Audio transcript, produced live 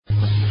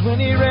when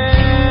he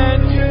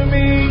ran to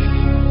me.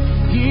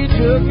 He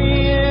took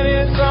me in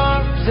his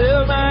arms,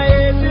 held my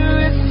head to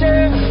his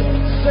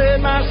chest, said,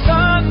 my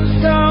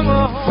son, come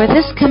home. For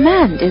this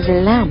command is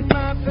a lamp,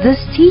 this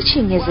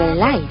teaching is a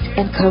light,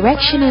 and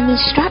correction and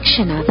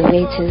instruction are the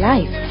way to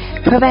life.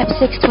 Proverbs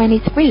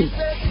 6:23.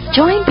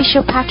 Join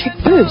Bishop Patrick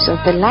Bruce of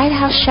the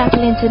Lighthouse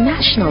Chapel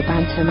International,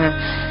 Bantama,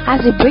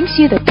 as he brings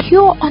you the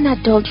pure,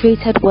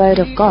 unadulterated Word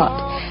of God.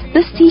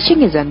 This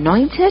teaching is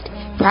anointed,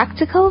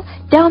 practical,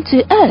 down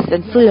to earth,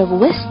 and full of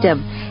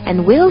wisdom,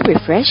 and will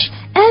refresh,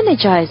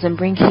 energize, and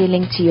bring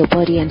healing to your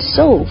body and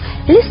soul.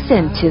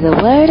 Listen to the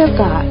Word of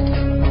God.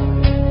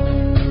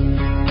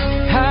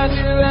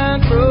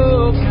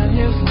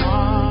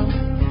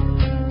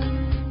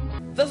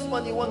 This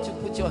one, you want to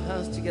put your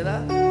hands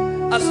together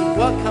as we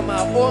welcome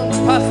our own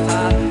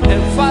pastor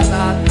and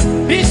father,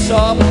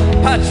 Bishop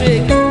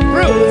Patrick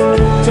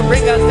Bruce, to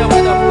bring us the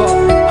Word of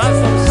God. And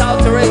some shout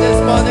to it this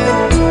morning.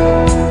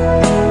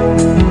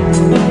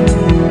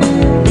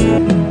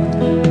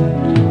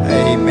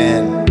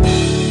 Amen.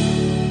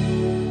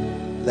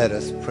 Let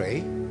us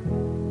pray.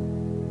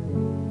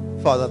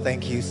 Father,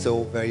 thank you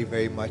so very,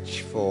 very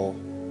much for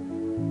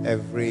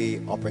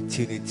every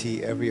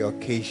opportunity, every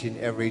occasion,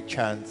 every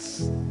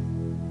chance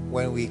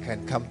when we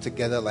can come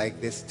together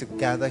like this to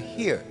gather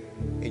here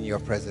in your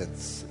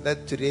presence.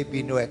 Let today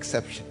be no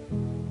exception.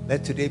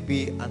 Let today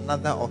be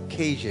another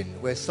occasion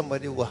where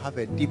somebody will have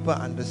a deeper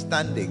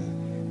understanding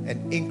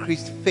and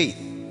increased faith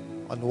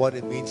on what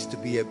it means to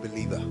be a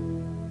believer.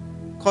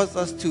 Cause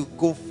us to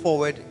go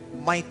forward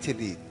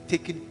mightily,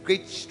 taking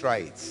great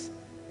strides,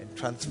 and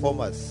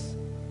transform us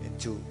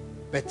into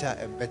better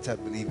and better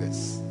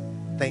believers.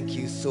 Thank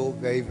you so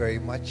very, very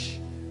much.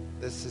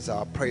 This is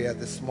our prayer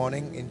this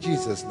morning in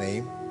Jesus'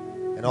 name.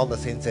 And all the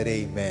saints said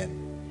amen.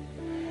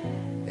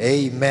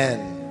 Amen.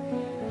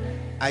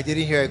 I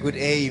didn't hear a good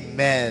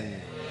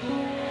amen.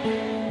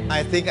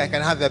 I think I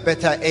can have a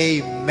better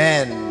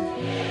amen.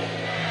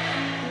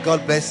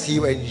 God bless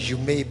you, and you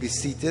may be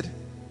seated.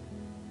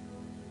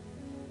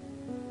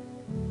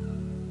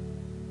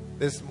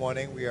 This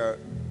morning we are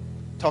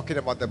talking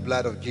about the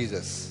blood of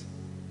Jesus.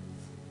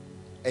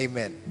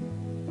 Amen.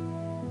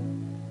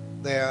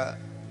 There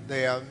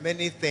are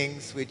many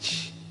things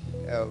which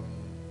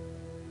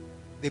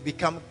they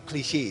become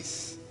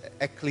cliches.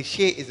 A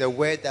cliche is a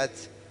word that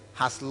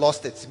has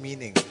lost its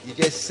meaning. You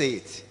just say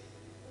it.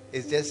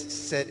 It's just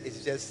said.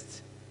 It's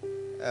just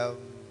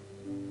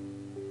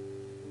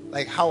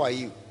like, how are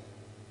you?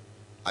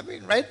 I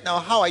mean, right now,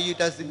 how are you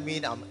doesn't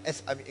mean I'm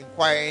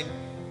inquiring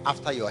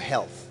after your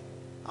health.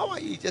 How are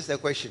you? Just a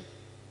question.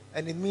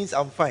 And it means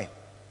I'm fine.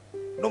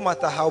 No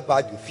matter how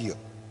bad you feel.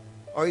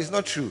 Or it's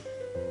not true.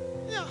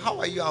 Yeah, how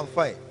are you? I'm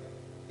fine.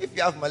 If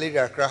you have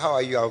malaria, how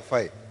are you? I'm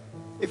fine.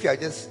 If you're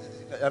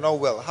not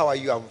well, how are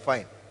you? I'm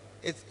fine.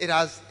 It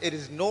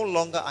is no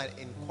longer an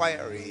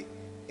inquiry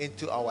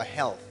into our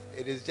health.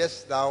 It is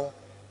just now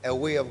a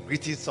way of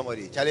greeting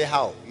somebody. Charlie,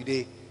 how? You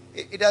day?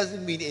 It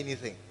doesn't mean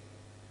anything.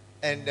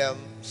 And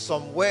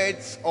some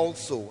words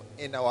also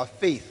in our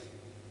faith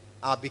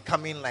are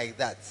becoming like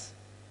that.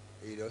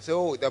 You know,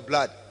 so the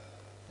blood.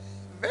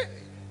 Very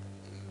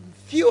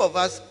few of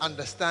us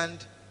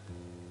understand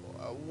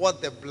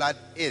what the blood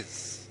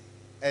is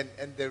and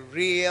the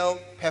real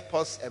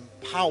purpose and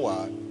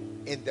power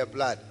in the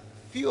blood.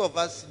 Few of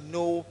us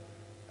know,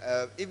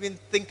 even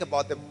think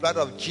about the blood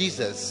of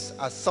Jesus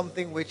as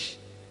something which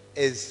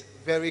is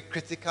very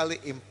critically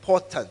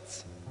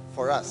important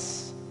for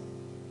us.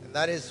 And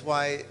that is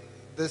why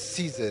this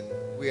season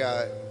we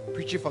are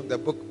preaching from the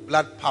book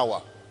Blood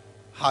Power.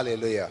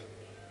 Hallelujah.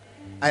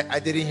 I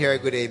didn't hear a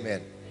good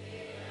amen.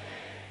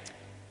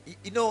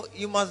 You know,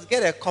 you must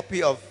get a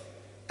copy of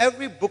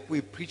every book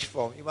we preach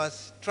from. You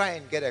must try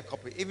and get a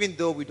copy, even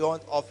though we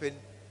don't often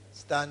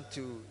stand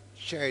to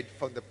share it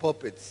from the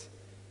pulpits.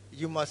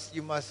 You must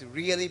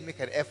really make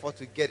an effort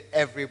to get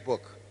every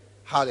book.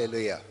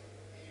 Hallelujah.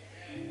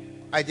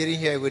 I didn't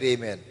hear a good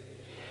amen.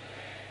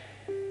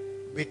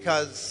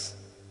 Because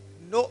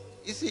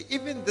you see,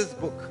 even this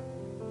book,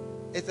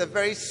 it's a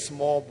very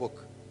small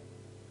book.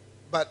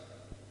 But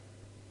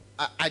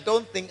I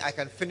don't think I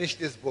can finish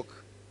this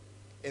book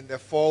in the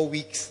 4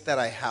 weeks that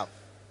I have.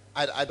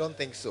 I don't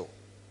think so.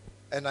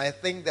 And I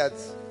think that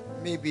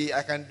maybe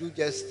I can do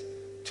just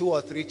 2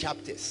 or 3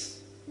 chapters.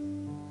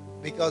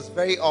 Because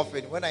very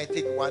often when I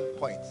take one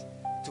point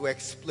to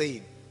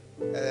explain,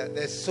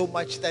 there's so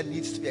much that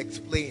needs to be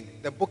explained.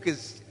 The book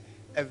is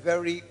a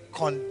very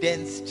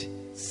condensed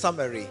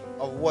summary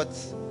of what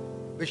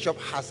Bishop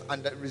has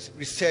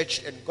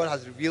researched and God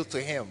has revealed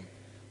to him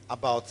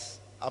about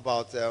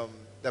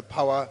the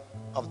power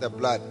of the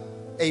blood.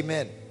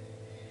 Amen.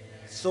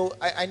 So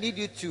I need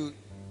you to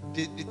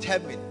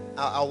determine.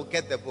 I will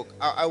get the book.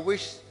 I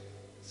wish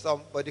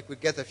somebody could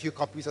get a few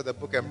copies of the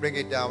book and bring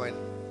it down,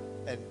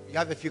 and you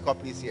have a few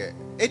copies here.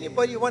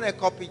 Anybody want a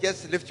copy?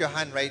 Just lift your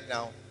hand right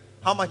now.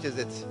 How much is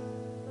it?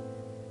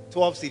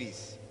 12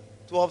 CDs.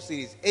 12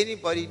 CDs.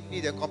 Anybody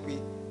need a copy?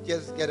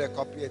 Just get a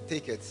copy and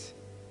take it,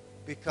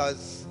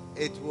 because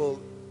it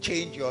will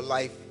change your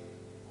life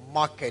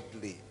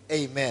markedly.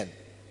 Amen.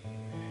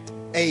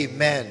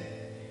 Amen.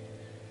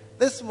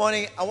 This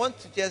morning, I want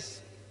to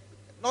just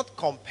not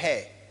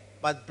compare,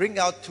 but bring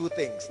out two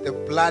things: the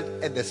blood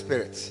and the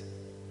spirit.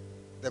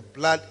 The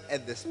blood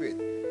and the spirit.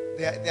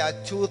 There are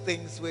two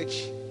things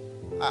which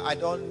I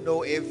don't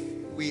know if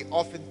we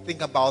often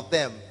think about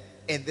them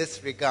in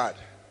this regard.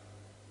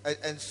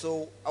 And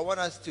so I want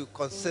us to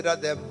consider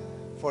them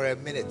for a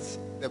minute: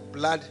 the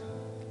blood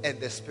and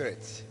the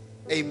spirit.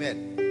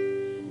 Amen.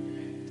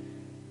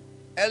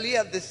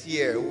 Earlier this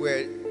year,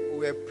 we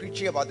were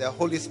preaching about the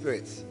Holy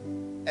Spirit,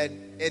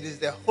 and it is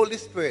the Holy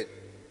Spirit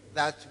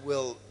that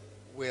will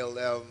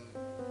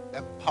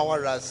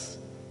empower us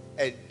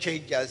and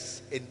change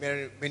us in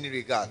many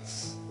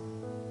regards.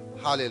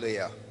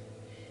 Hallelujah.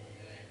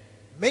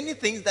 Many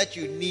things that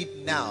you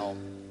need now,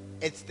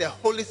 it's the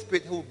Holy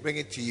Spirit who will bring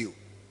it to you.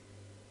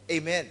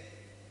 Amen.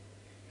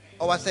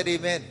 Oh, I said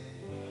amen.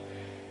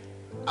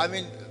 I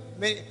mean,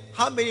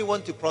 how many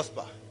want to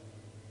prosper?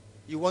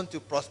 You want to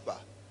prosper.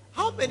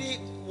 How many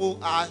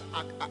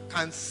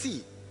can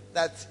see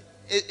that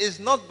it is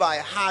not by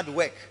hard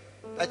work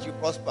that you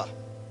prosper?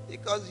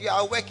 Because you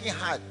are working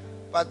hard,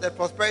 but the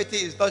prosperity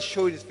is not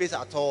showing its face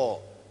at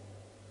all.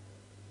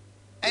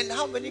 And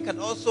how many can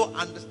also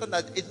understand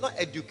that it's not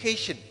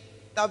education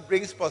that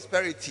brings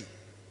prosperity?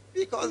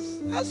 Because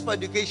as for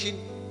education,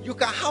 you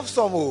can have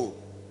some. Do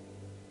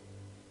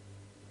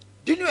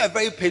you know a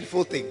very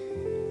painful thing?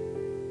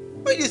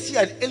 When you see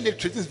an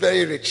illiterate is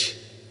very rich,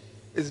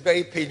 it's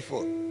very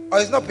painful. Or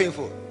it's not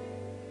painful.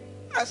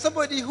 And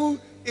somebody who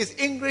is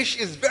English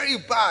is very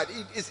bad.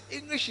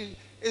 English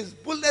is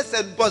bullets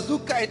and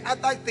bazooka and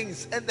other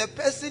things. And the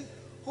person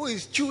who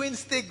is chewing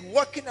stick,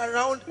 walking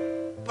around,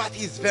 but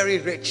he's very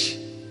rich.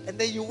 And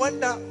then you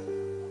wonder,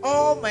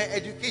 all my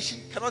education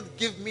cannot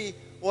give me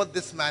what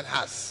this man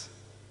has.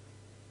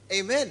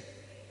 Amen.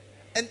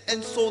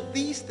 And so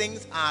these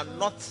things are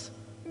not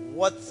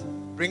what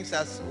brings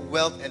us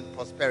wealth and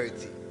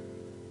prosperity.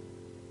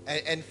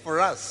 And for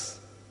us,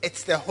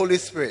 it's the Holy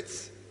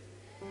Spirit.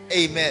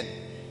 Amen.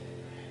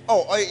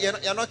 Oh,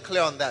 you're not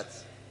clear on that?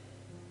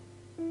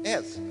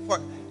 Yes.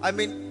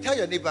 Tell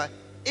your neighbor,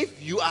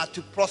 if you are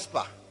to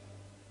prosper,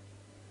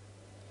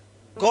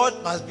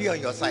 God must be on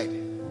your side.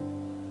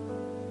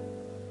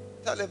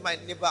 Tell my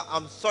neighbor,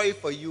 I'm sorry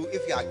for you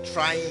if you are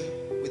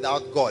trying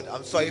without God.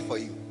 I'm sorry for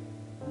you.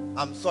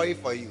 I'm sorry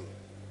for you.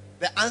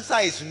 The answer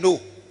is no.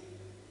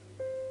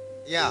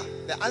 Yeah,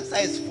 the answer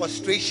is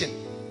frustration.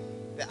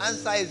 The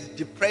answer is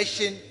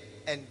depression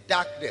and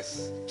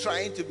darkness,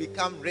 trying to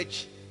become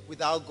rich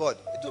without God.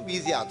 It won't be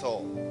easy at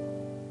all.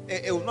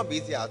 It will not be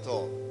easy at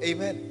all.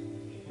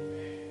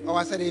 Amen. Oh,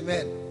 I said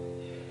amen.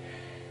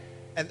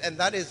 And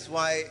that is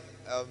why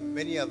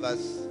many of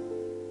us,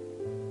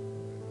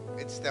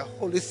 it's the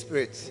Holy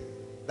Spirit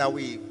that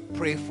we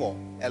pray for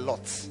a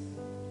lot.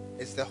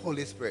 It's the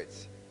Holy Spirit.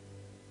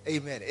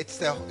 Amen. It's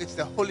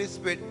the Holy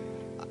Spirit.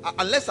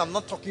 Unless I'm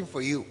not talking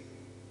for you,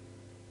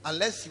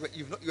 unless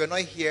you're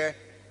not here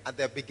at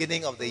the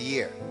beginning of the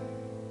year,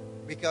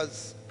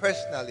 because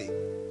personally,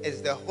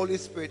 it's the Holy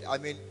Spirit.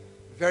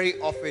 Very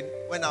often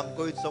when I'm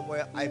going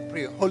somewhere, I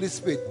pray, Holy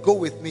Spirit, go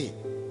with me.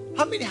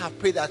 How many have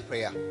prayed that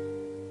prayer?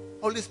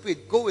 Holy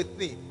Spirit, go with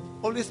me.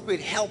 Holy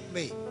Spirit, help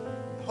me.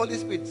 Holy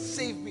Spirit,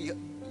 save me.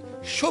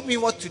 Show me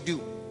what to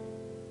do.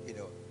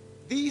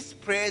 These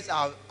prayers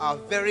are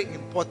very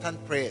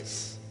important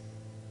prayers.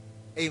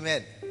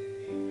 Amen.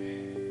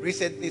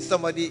 Recently,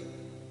 somebody,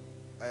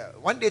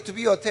 one day to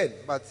be your turn,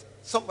 but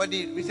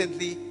somebody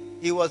recently,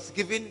 he was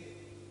given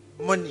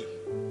money.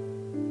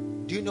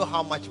 Do you know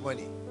how much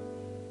money?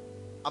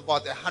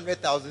 About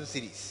 100,000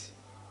 cedis.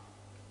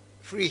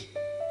 Free.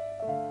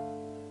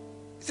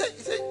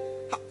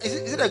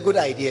 Is it a good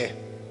idea?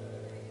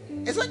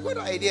 It's a good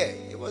idea.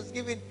 It was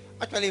given,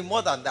 actually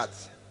more than that,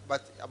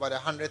 but about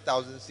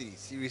 100,000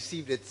 cedis. He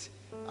received it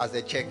as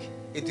a check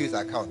into his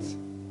account.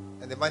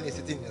 And the money is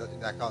sitting in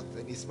the account.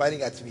 And he's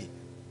smiling at me.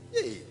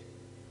 Yay.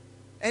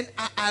 And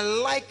I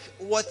like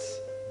what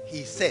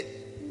he said.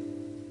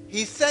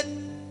 He said,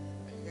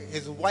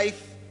 his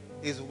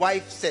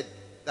wife said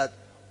that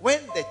when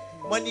the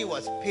money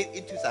was paid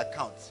into his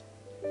account,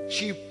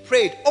 she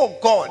prayed, oh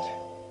God,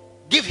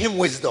 give him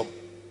wisdom.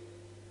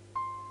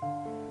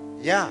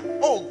 Yeah.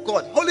 Oh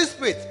God, Holy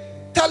Spirit,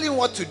 tell him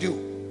what to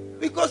do.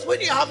 Because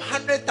when you have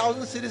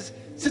 100,000 cedis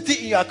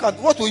sitting in your account,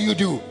 what will you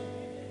do?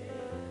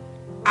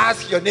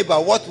 Ask your neighbor,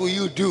 what will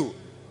you do?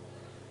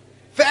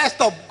 First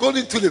stop,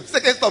 Golden Tulip.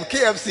 Second stop,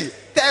 KFC.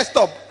 Third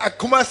stop, at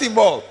Kumasi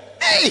Mall.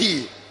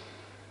 Hey!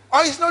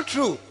 Oh, it's not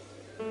true.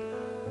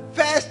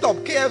 First stop,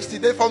 KFC.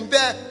 Then from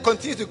there,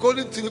 continue to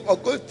Golden Tulip or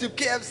Golden Tulip,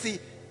 KFC.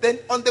 Then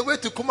on the way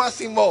to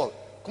Kumasi Mall.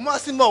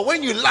 Kumasi Mall,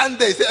 when you land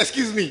there, you say,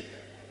 excuse me.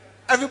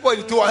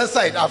 Everybody to one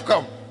side, I've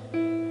come.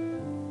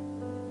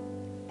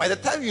 By the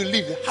time you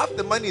leave, half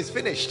the money is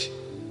finished.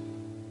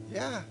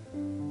 Yeah.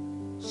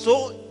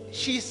 So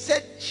she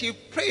said, she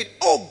prayed,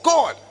 oh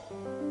God,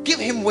 give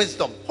him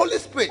wisdom. Holy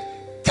Spirit,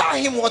 tell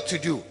him what to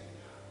do.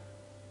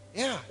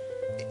 Yeah.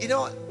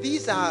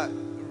 These are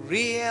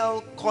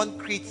real,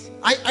 concrete.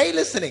 Are you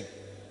listening?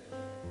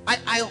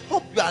 I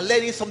hope you are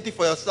learning something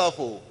for yourself.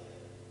 Oh.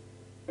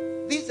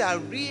 are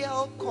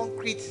real,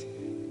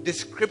 concrete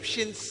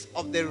descriptions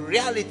of the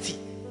reality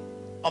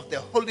of the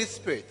Holy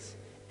Spirit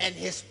and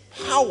His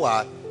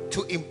power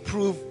to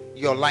improve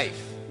your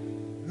life.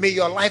 May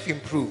your life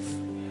improve.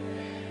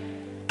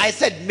 I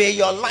said, may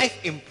your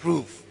life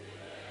improve.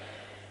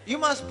 You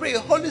must pray,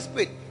 Holy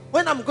Spirit,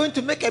 when I'm going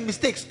to make a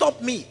mistake,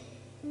 stop me.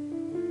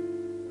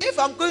 If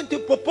I'm going to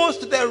propose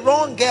to the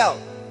wrong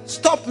girl,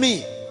 stop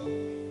me.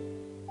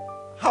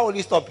 How will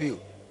He stop you?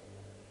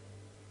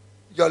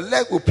 Your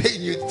leg will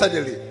pain you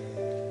suddenly.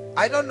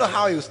 I don't know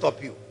how He will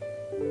stop you.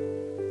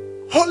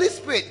 Holy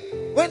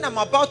Spirit, when I'm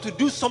about to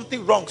do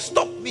something wrong,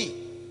 stop me.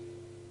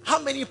 How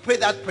many pray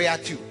that prayer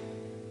too?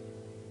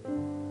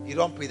 You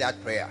don't pray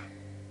that prayer.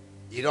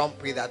 You don't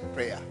pray that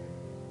prayer.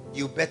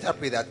 You better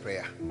pray that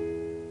prayer.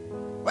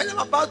 When I'm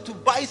about to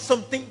buy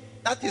something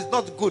that is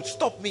not good,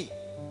 stop me.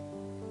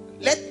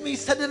 Let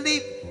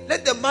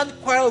the man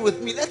quarrel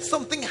with me. Let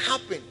something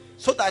happen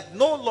so that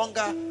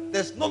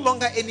there's no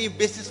longer any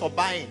basis for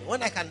buying.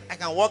 When I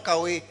can walk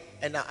away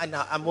and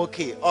I'm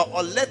okay.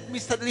 Or let me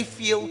suddenly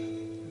feel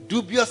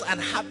dubious and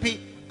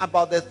happy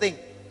about the thing.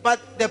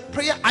 But the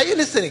prayer, are you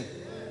listening?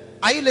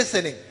 Are you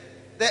listening?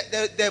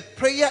 The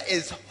prayer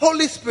is,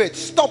 Holy Spirit,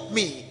 stop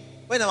me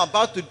when I'm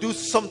about to do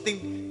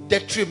something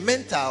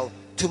detrimental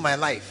to my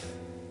life.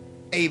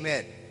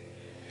 Amen.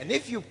 And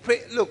if you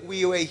pray, look,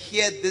 we were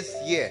here this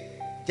year,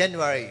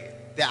 January,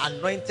 the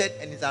anointed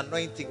and His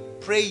anointing,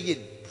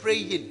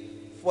 praying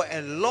for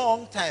a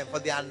long time for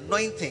the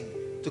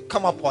anointing to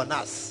come upon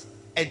us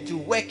and to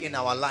work in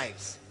our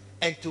lives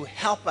and to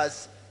help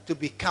us to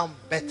become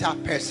better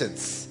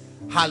persons.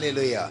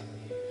 Hallelujah.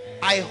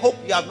 I hope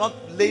you have not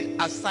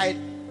laid aside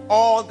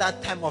all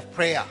that time of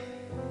prayer.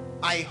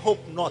 I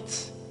hope not.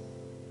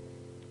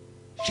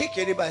 Shake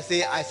your neighbor and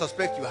say, I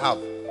suspect you have.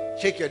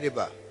 Shake your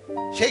neighbor.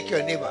 Shake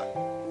your neighbor.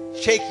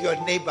 Shake your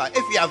neighbor.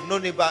 If you have no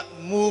neighbor,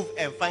 move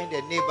and find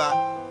a neighbor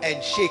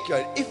and shake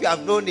your. If you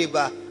have no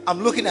neighbor,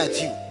 I'm looking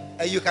at you.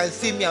 And you can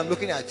see me, I'm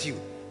looking at you.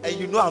 And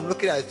you know I'm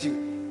looking at you.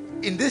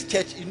 In this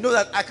church, you know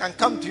that I can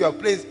come to your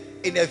place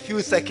in a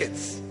few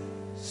seconds.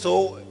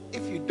 So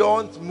if you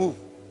don't move,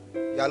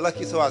 you are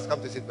lucky someone has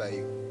come to sit by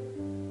you.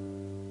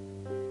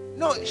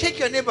 No, shake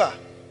your neighbor.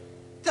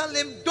 Tell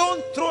him,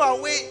 don't throw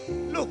away.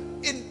 Look,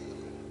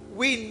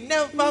 we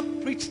never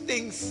preach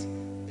things.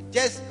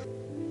 Just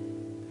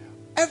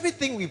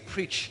everything we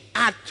preach,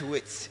 add to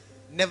it.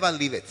 Never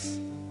leave it.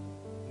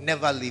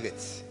 Never leave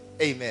it.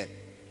 Amen.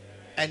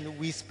 And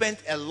we spent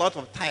a lot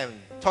of time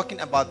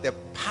talking about the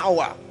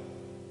power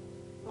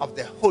of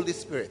the Holy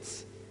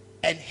Spirit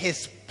and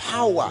His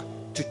power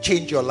to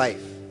change your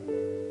life.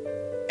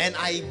 And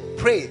I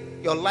pray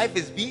your life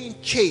is being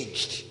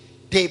changed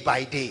day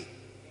by day.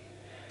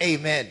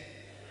 Amen.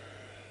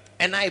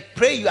 And I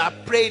pray you are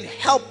praying,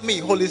 help me,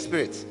 Holy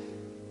Spirit.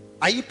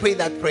 Are you praying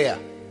that prayer?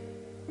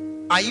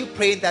 Are you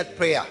praying that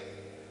prayer?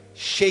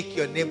 Shake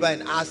your neighbor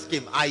and ask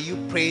him, are you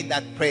praying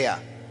that prayer?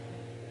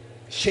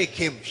 Shake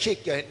him,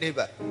 shake your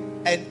neighbor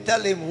and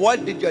tell him,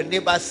 what did your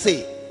neighbor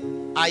say?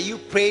 Are you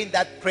praying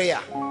that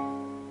prayer?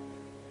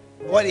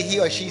 What did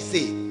he or she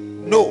say?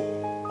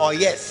 No or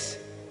yes?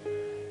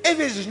 If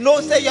it's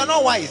no, say you're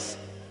not wise.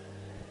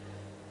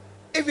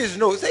 If it's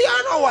no, say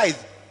you're not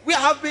wise. We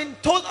have been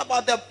told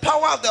about the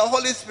power of the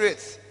Holy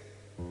Spirit.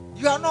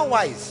 You are not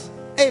wise.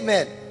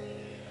 Amen.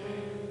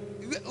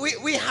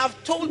 We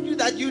have told you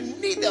that you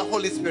need the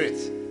Holy Spirit.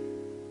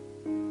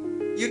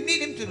 You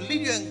need Him to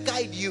lead you and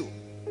guide you.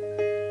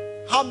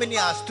 How many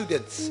are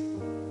students?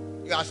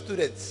 You are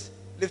students.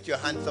 Lift your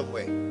hand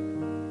somewhere.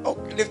 Oh,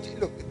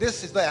 look,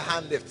 this is not a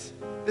hand lift.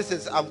 This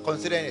is, I'm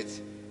considering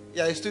it.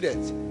 You are a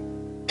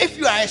student. If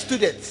you are a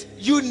student,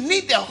 you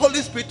need the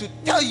Holy Spirit to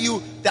tell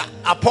you that,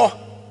 Apo,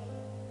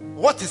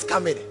 what is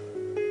coming?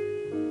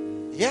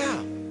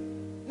 Yeah.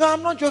 No,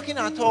 I'm not joking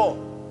at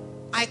all.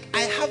 I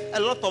have a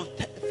lot of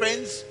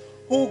friends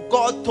who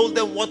God told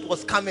them what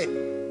was coming.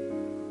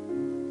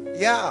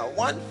 Yeah,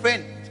 one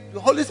friend, the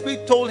Holy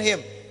Spirit told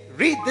him,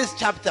 read this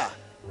chapter.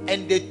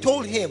 And they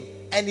told him,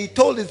 and he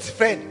told his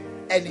friend,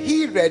 and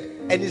he read,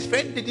 and his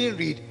friend didn't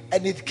read,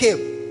 and it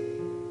came.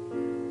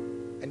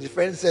 And his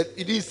friend said,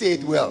 you didn't say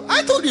it well.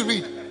 I told you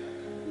read.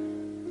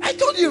 I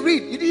told you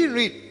read. You didn't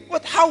read.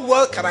 But how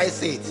well can I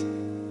say it?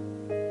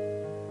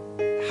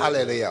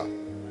 Hallelujah.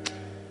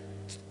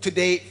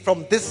 Today,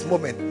 from this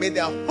moment, may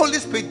the Holy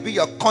Spirit be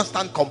your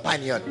constant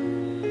companion.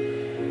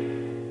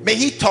 May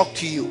He talk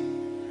to you.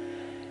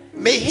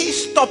 May He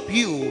stop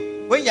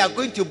you when you are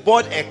going to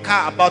board a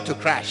car about to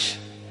crash.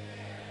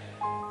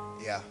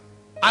 Yeah.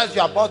 As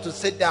you are about to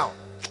sit down,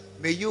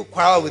 may you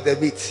quarrel with the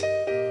meat.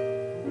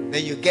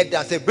 Then you get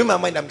down, say, bring my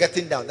mind, I'm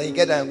getting down. Then you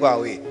get down and go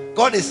away.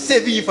 God is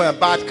saving you from a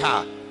bad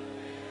car.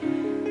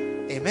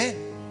 Amen.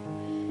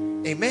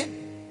 Amen.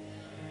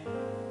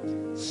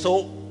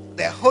 So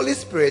the Holy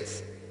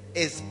Spirit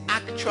is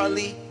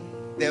actually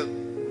a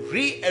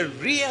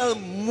real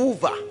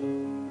mover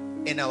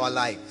in our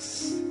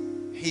lives.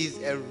 He's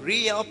a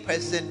real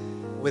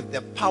person with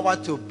the power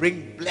to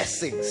bring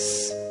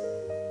blessings.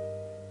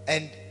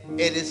 And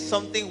it is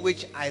something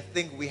which I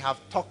think we have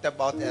talked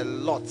about a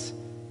lot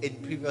in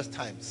previous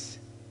times.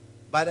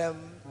 But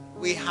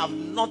we have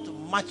not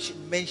much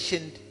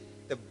mentioned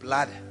the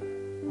blood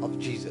of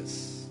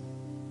Jesus.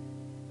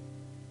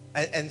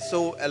 And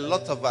so a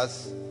lot of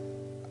us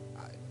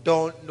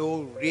don't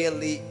know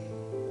really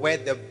where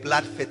the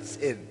blood fits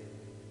in.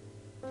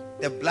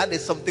 The blood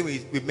is something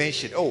we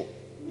mention. Oh,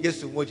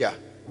 yes, Moja,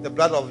 the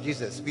blood of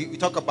Jesus. We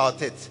talk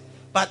about it.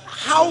 But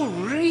how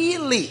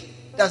really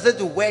does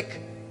it work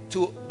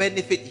to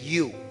benefit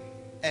you?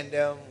 And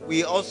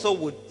we also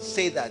would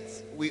say that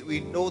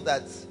we know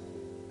that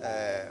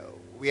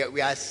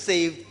we are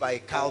saved by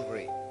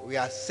Calvary. We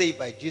are saved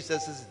by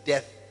Jesus'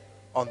 death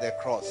on the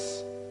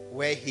cross,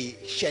 where he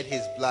shed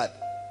his blood,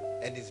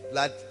 and his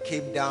blood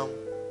came down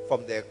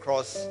from the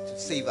cross to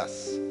save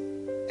us.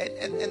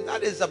 And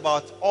that is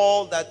about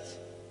all that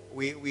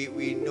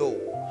we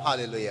know.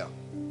 Hallelujah.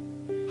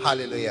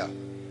 Hallelujah.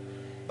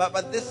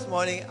 But this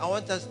morning, I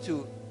want us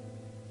to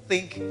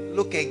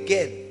look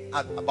again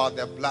about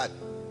the blood.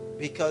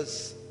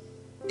 Because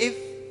if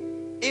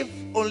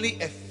only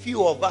a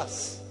few of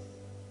us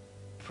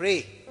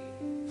pray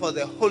for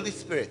the Holy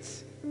Spirit,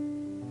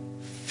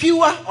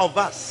 fewer of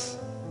us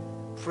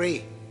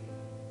pray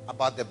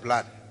about the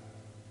blood.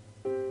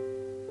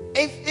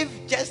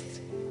 If just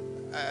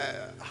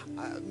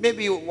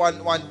maybe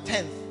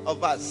 1/10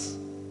 of us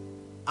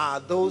are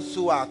those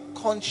who are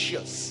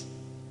conscious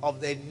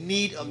of the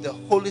need of the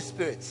Holy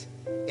Spirit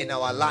in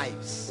our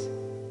lives,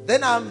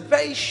 then I'm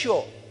very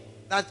sure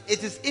that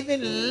it is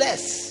even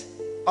less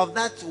of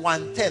that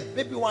 1/10,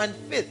 maybe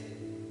 1/5,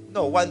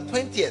 no,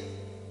 1/20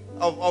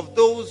 of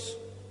those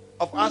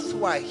of us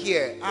who are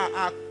here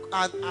are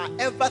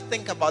ever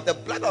think about the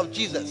blood of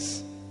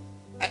Jesus,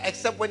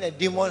 except when a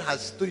demon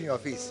has stood in your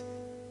face,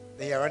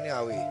 then you're running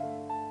away.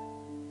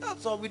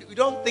 That's all. We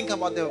don't think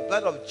about the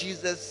blood of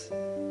Jesus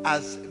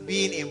as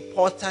being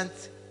important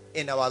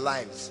in our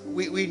lives.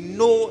 We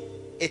know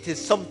it is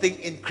something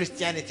in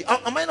Christianity.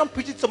 Am I not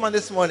preaching to someone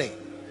this morning?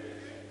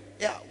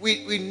 Yeah,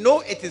 we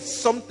know it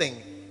is something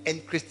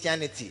in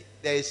Christianity.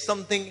 There is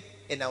something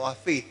in our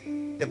faith,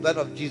 the blood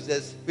of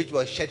Jesus, which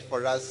was shed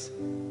for us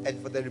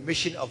and for the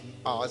remission of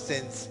our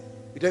sins.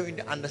 We don't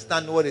even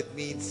understand what it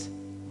means,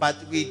 but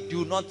we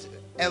do not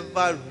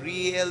ever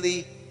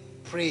really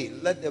pray,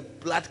 let the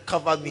blood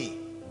cover me.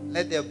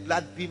 Let the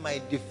blood be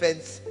my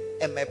defense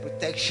and my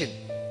protection.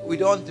 We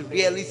don't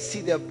really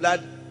see the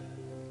blood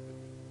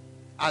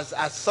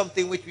as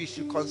something which we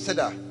should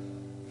consider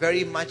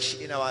very much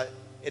in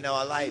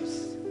our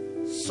lives.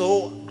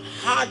 So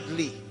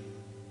hardly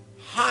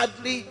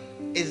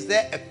is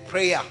there a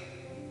prayer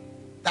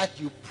that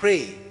you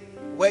pray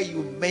where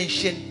you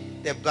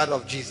mention the blood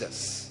of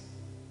Jesus.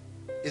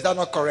 Is that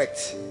not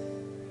correct?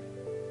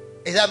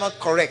 Is that not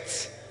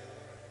correct?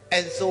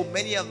 And so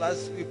many of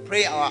us, we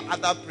pray our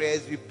other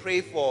prayers. We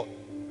pray for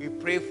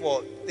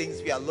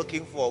things we are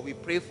looking for. We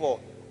pray for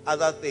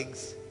other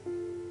things.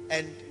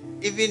 And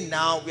even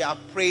now we are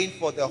praying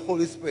for the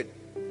Holy Spirit.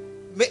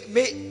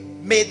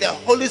 May the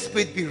Holy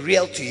Spirit be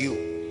real to you.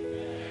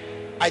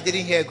 I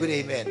didn't hear a good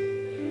amen.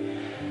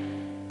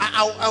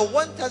 I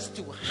want us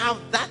to have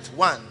that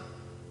one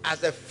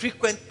as a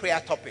frequent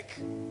prayer topic.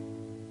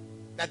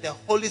 That the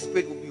Holy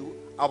Spirit will be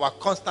our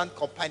constant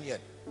companion.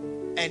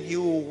 And he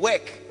will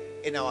work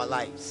in our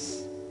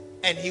lives.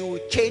 And he will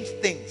change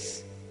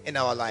things in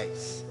our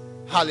lives.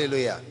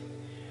 Hallelujah.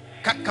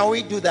 Can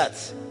we do that?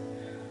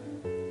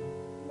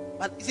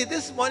 But you see,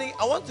 this morning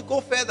I want to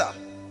go further.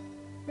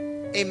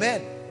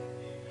 Amen.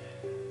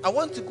 I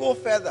want to go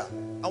further.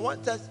 I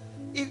want us,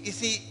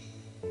 if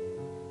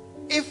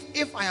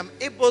I am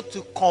able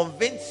to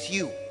convince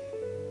you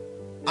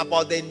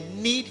about the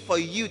need for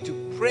you to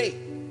pray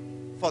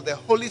for the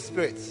Holy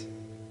Spirit,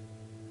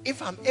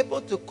 if I'm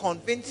able to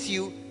convince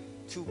you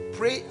to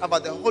pray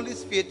about the Holy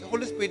Spirit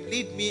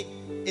lead me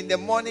in the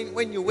morning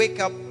when you wake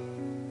up,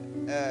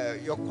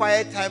 your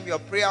quiet time, your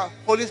prayer,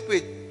 Holy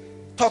Spirit,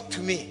 talk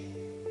to me.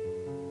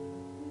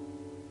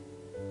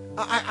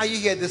 Are you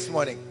here this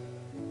morning?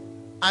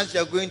 As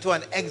you're going to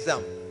an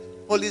exam,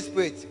 Holy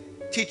Spirit,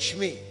 teach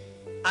me.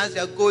 As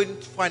you're going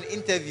for an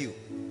interview,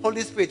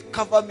 Holy Spirit,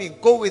 cover me,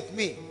 go with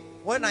me.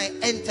 When I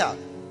enter,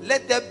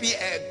 let there be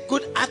a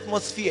good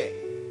atmosphere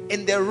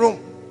in the room.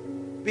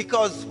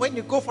 Because when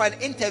you go for an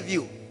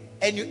interview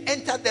and you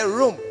enter the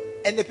room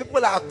and the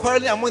people are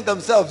quarreling among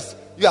themselves,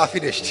 you are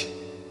finished.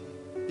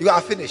 You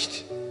are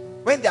finished.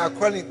 When they are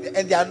quarreling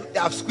and they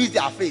have squeezed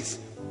their face,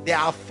 there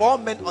are 4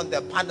 men on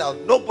the panel,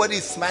 nobody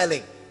is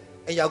smiling,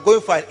 and you are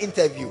going for an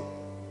interview.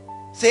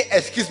 Say,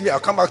 excuse me, I'll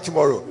come back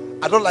tomorrow.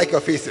 I don't like your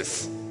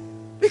faces.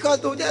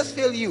 Because they'll just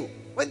fail you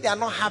when they are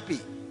not happy.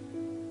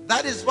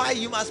 That is why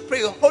you must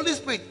pray, Holy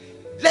Spirit,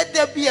 let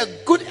there be a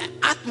good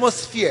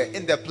atmosphere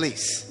in the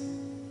place.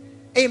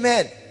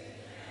 Amen.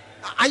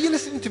 Are you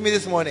listening to me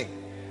this morning?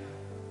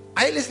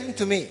 Are you listening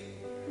to me?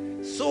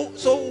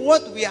 So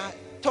what we are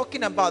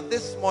talking about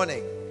this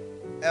morning,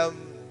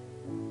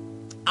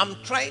 I'm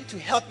trying to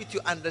help you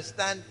to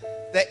understand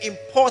the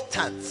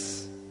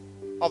importance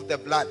of the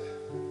blood,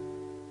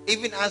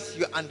 even as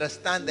you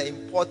understand the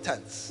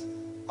importance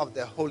of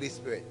the Holy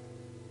Spirit.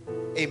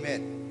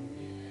 Amen.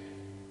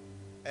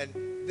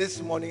 And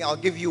this morning I'll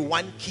give you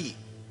one key.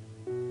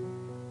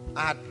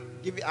 I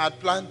had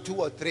planned 2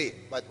 or 3,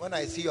 but when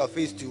I see your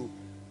face too,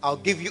 I'll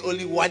give you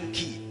only one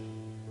key.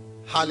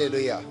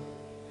 Hallelujah.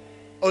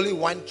 Only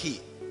one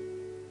key.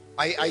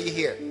 Are you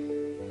here?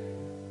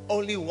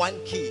 Only one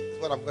key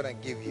is what I'm going to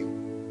give you.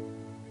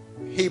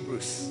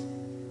 Hebrews.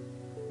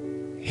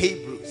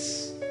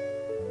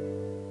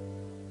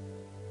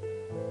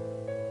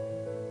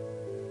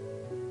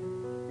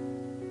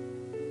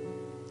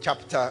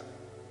 Chapter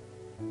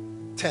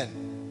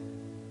 10.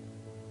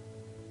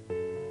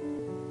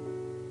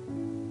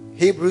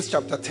 Hebrews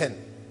chapter 10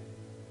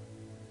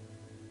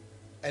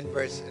 and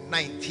verse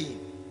 19.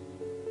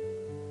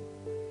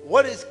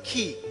 What is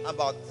key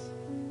about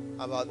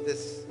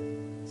this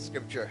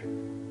scripture,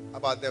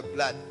 about the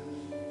blood,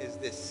 is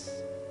this.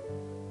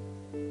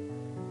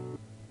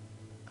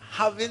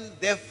 Having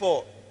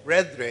therefore,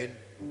 brethren,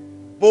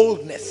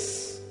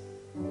 boldness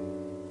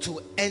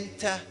to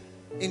enter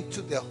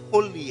into the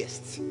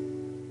holiest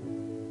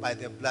by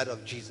the blood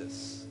of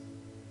Jesus.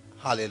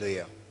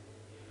 Hallelujah.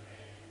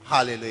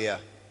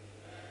 Hallelujah.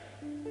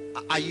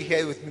 Are you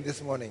here with me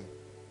this morning?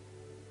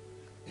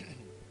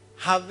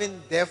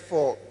 Having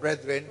therefore,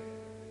 brethren,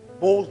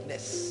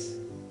 boldness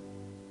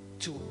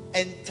to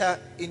enter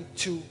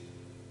into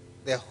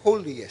the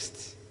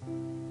holiest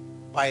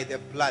by the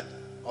blood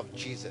of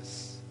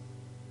Jesus.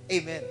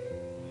 Amen.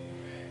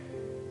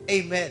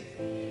 Amen.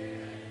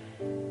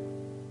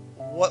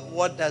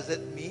 What does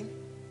it mean?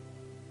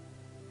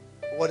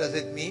 What does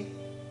it mean?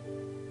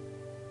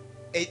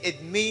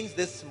 It means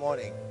this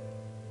morning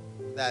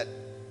that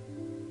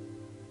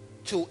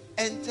to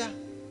enter,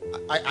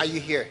 are you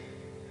here?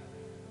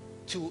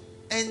 To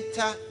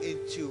enter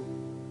into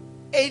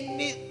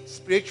any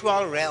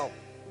spiritual realm,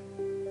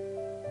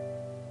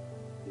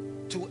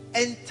 to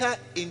enter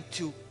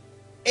into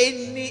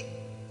any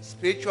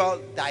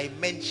spiritual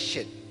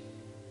dimension,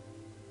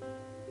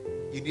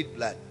 you need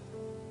blood.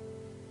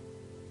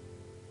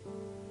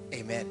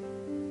 Amen.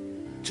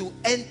 To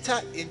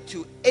enter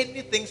into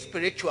anything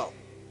spiritual,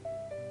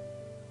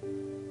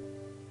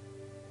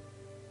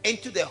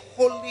 into the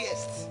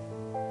holiest,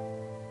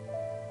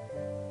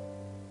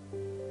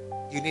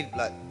 you need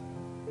blood.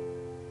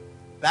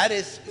 That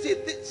is, see,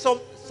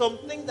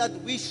 something that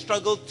we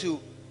struggle to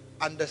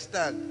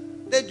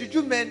understand. The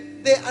Juju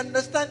men, they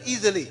understand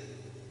easily.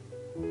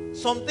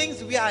 Some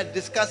things we are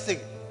discussing.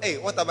 Hey,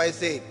 what am I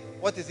saying?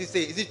 What is he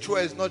saying? Is it true or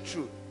is it not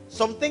true?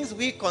 Some things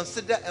we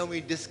consider and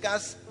we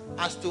discuss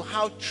as to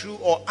how true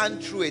or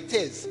untrue it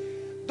is.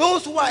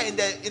 Those who are in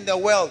the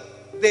world,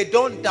 they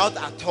don't doubt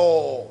at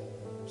all.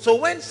 So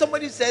when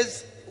somebody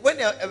says, when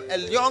a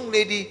young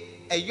lady,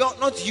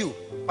 not you,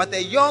 but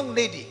a young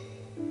lady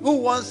who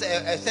wants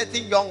a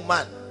certain young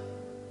man,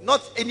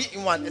 not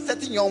anyone, a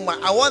certain young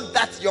man, I want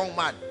that young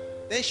man.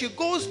 Then she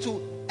goes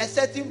to a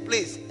certain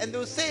place and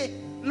they'll say,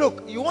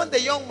 look, you want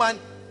the young man,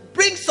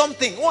 bring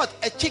something. What?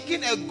 A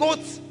chicken, a goat,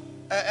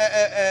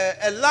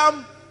 a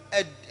lamb,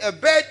 a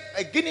bird,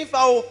 a guinea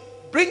fowl,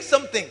 bring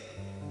something.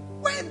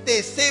 When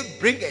they say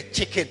bring a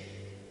chicken,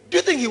 do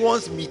you think he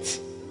wants meat?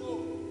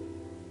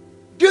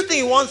 Do you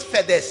think he wants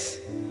feathers?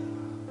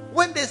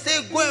 When they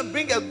say go and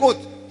bring a goat,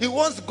 he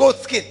wants goat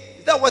skin.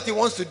 Is that what he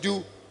wants to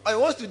do? Or he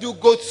wants to do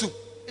goat soup?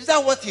 Is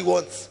that what he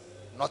wants?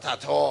 Not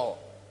at all.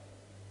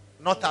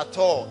 Not at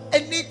all.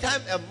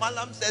 Anytime a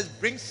malam says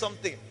bring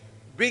something,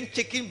 bring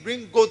chicken,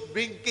 bring goat,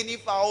 bring guinea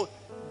fowl,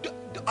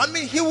 I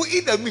mean, he will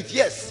eat the meat,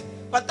 yes.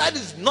 But that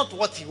is not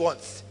what he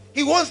wants.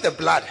 He wants the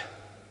blood.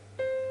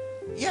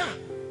 Yeah.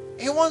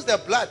 He wants the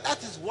blood.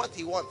 That is what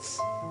he wants.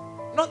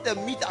 Not the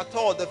meat at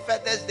all, the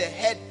feathers, the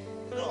head.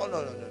 No.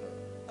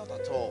 Not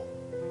at all.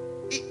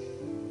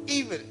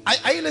 Even,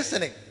 are you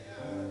listening?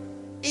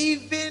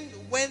 Even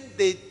when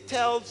they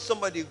tell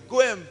somebody,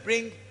 go and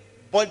bring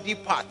body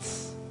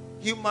parts,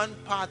 human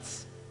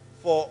parts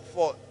for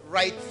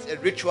rites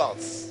and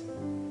rituals.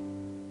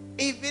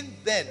 Even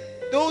then,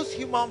 those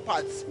human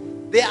parts,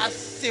 they are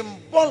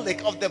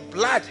symbolic of the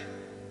blood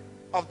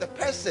of the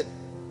person.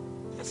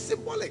 They're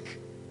symbolic.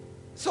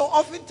 So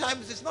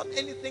oftentimes it's not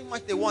anything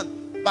much they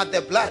want but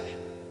the blood.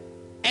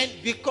 And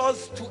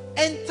because to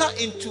enter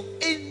into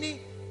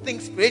anything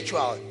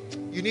spiritual,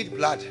 you need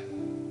blood.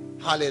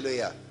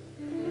 Hallelujah.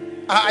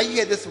 Are you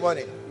here this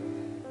morning?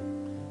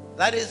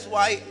 That is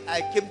why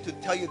I came to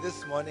tell you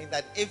this morning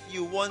that if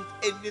you want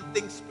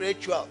anything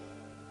spiritual,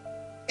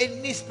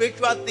 any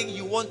spiritual thing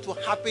you want to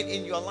happen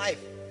in your life,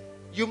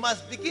 you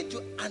must begin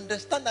to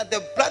understand that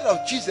the blood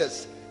of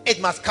Jesus,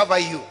 it must cover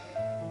you.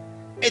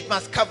 It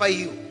must cover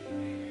you.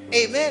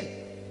 Amen.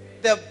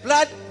 The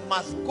blood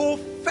must go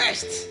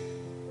first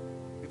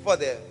before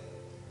the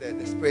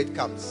Spirit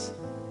comes.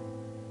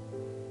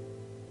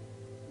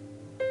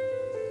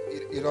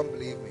 You don't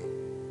believe me?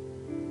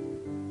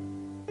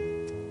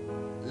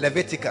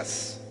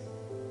 Leviticus.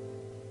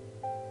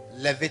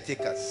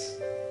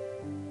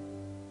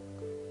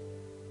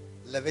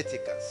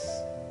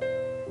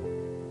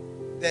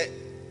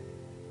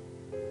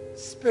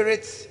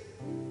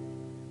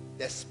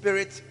 The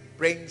Spirit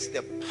brings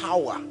the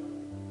power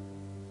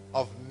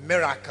of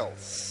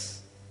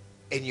miracles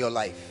in your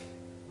life.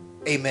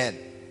 Amen.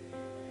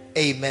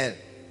 Amen.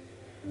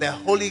 The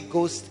Holy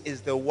Ghost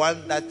is the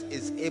one that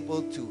is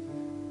able to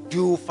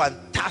do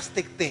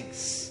fantastic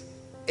things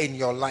in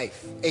your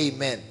life.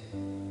 Amen.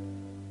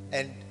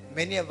 And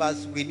many of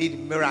us, we need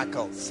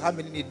miracles. How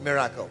many need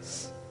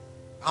miracles?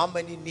 How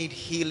many need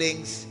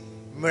healings,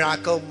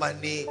 miracle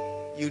money?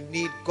 You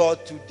need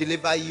God to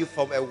deliver you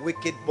from a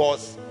wicked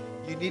boss.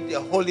 You need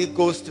the Holy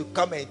Ghost to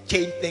come and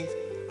change things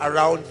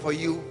around for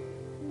you.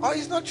 Oh,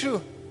 it's not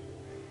true.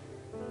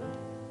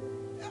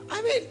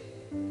 I mean,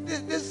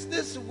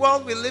 this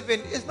world we live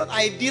in is not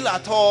ideal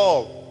at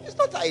all. It's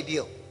not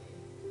ideal.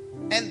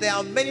 And there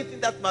are many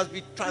things that must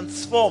be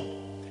transformed.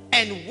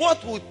 And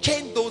what will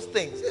change those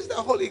things is the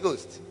Holy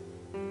Ghost.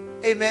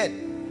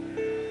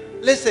 Amen.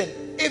 Listen,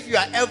 if you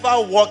are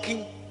ever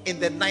walking in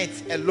the night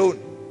alone,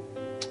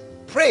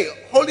 pray,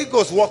 Holy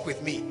Ghost, walk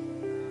with me.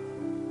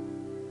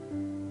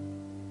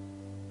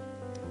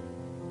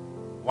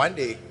 One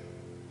day,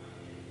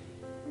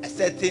 a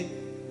certain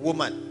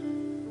woman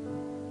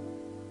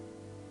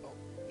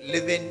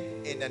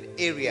living in an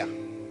area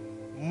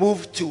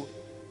moved to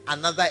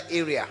another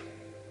area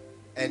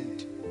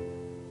and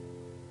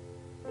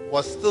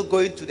was still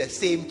going to the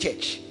same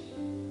church.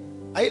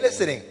 Are you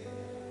listening?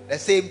 The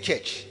same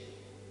church.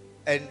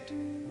 And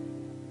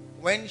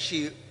when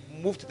she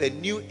moved to the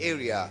new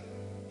area,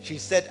 she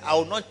said, I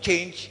will not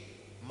change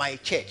my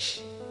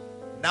church.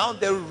 Now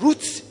the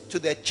route to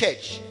the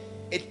church,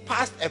 it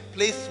passed a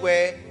place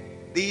where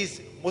these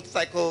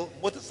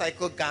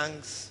motorcycle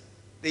gangs,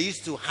 they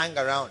used to hang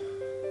around.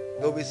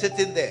 They'll be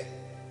sitting there.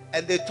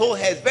 And they told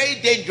her, it's very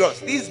dangerous.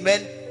 These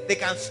men, they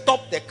can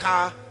stop the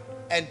car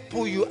and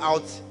pull you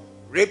out,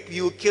 rape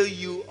you, kill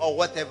you, or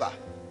whatever.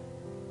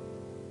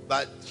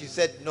 But she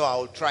said, no,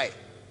 I'll try.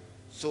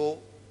 So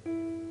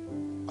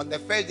on the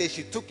first day,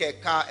 she took her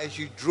car and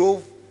she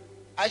drove.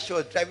 As she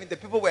was driving, the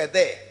people were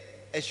there.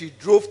 And she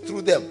drove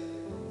through them.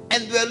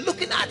 And they were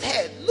looking at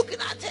her.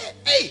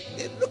 Hey,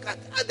 they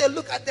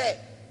look at her.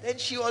 Then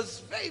she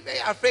was very, very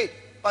afraid.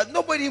 But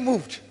nobody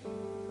moved.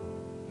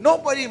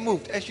 Nobody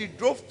moved. And she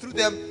drove through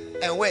them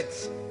and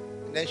went.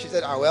 And then she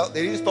said, well,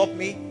 they didn't stop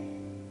me.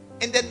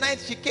 In the night,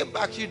 she came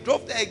back. She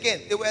drove there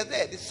again. They were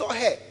there. They saw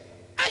her.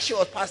 As she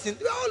was passing,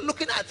 they were all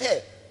looking at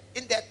her.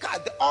 In their car,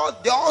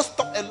 they all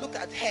stopped and looked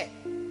at her.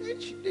 And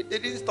they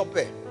didn't stop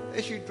her.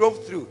 Then she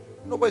drove through.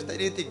 Nobody said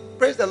anything.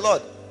 Praise the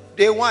Lord.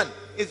 Day one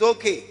is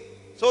okay.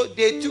 So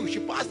day two, she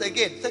passed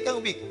again.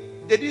 Second week,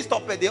 they didn't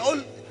stop her. They all,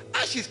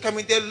 as she's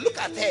coming, they look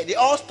at her. They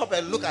all stop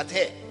and look at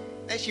her.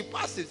 Then she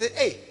passed it. Said,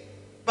 hey.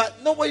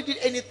 But nobody did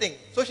anything.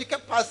 So she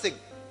kept passing.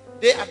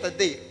 Day after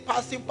day.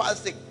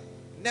 Passing.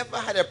 Never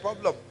had a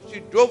problem. She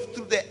drove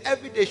through there.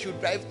 Every day she would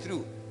drive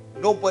through.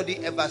 Nobody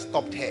ever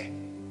stopped her.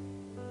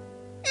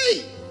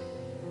 Hey.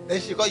 Then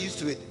she got used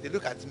to it. They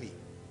look at me.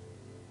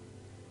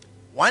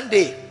 One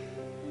day,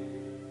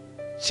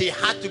 she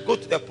had to go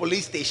to the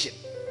police station.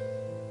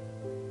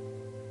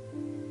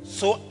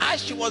 So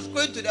as she was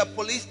going to the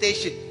police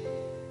station,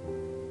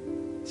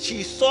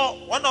 she saw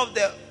one of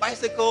the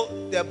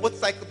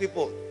motorcycle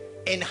people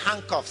in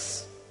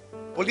handcuffs.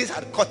 Police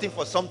had caught him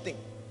for something.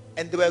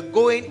 And they were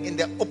going in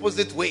the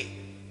opposite way.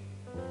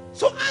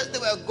 So as they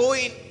were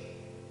going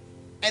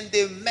and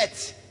they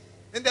met,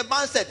 then the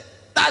man said,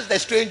 that's the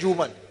strange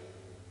woman.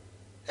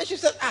 And she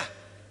said,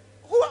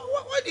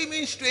 what do you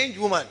mean strange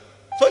woman?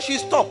 So she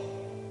stopped.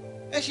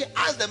 And she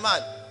asked the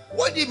man,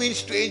 what do you mean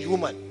strange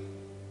woman?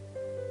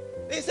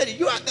 Then he said,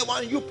 you are the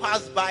one you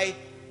pass by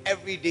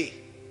every day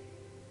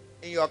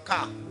in your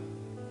car.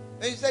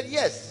 And he said,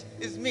 yes,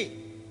 it's me.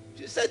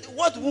 She said,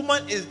 what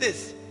woman is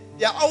this?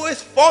 There are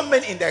always 4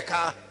 men in the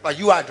car, but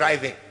you are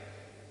driving.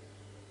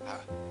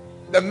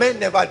 The men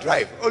never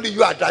drive. Only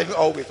you are driving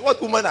always.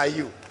 What woman are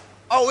you?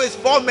 Always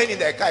 4 men in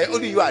the car,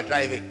 only you are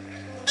driving.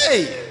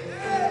 Hey.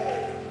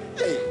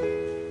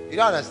 You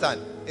don't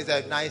understand. It's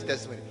a nice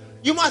testimony.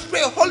 You must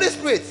pray, Holy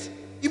Spirit,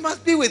 you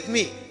must be with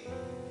me.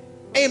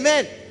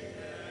 Amen.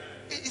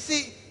 You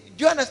see,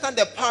 do you understand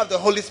the power of the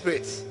Holy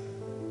Spirit?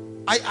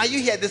 Are you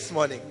here this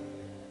morning?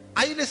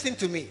 Are you listening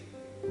to me?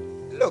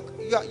 Look,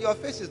 your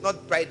face is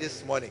not bright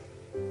this morning.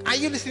 Are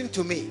you listening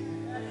to me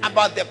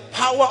about the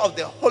power of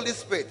the Holy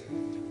Spirit?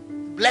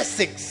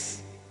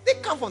 Blessings, they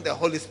come from the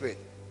Holy Spirit.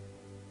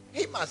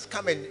 He must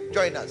come and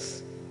join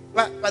us.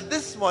 But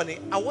this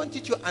morning, I want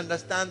you to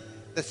understand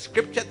the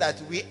scripture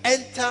that we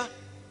enter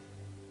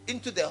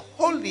into the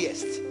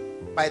holiest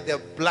by the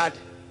blood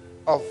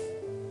of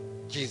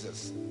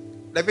Jesus.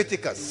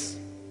 Leviticus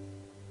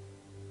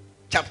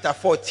chapter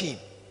 14.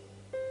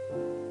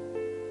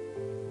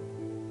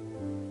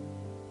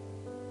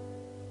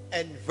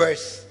 And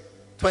verse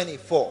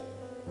 24.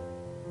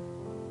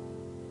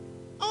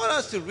 I want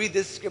us to read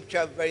this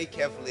scripture very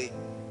carefully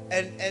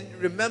and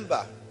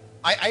remember.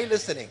 Are you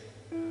listening?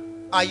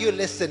 Are you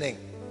listening?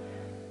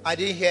 I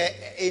didn't hear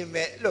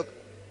amen. Look,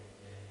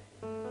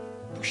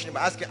 push him.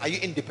 Ask him, are you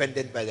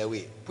independent, by the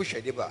way? Push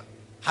your neighbor.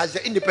 Has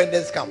your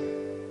independence come?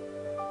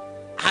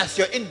 Has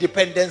your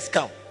independence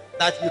come?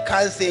 That you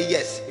can't say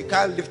yes. You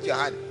can't lift your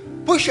hand.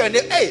 Push your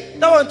neighbor. Hey,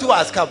 that one too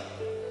has come.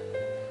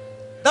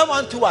 That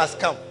one too has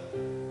come.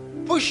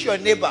 Push your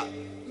neighbor.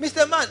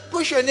 Mr. Man,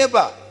 push your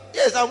neighbor.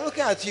 Yes, I'm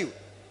looking at you.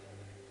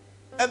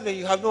 And then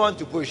you have no one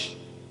to push.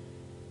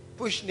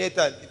 Push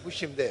Nathan,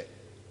 push him there.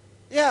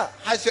 Yeah,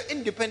 has your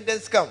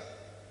independence come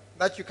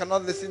that you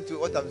cannot listen to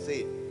what I'm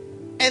saying?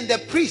 And the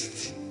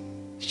priest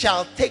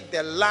shall take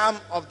the lamb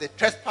of the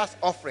trespass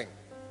offering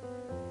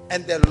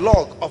and the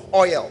log of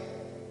oil,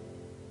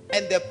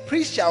 and the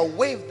priest shall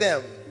wave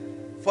them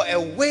for a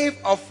wave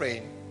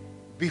offering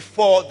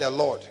before the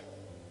Lord.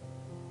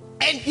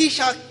 And he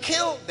shall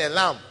kill the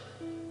lamb.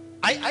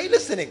 Are you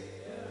listening?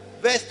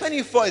 Verse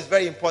 24 is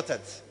very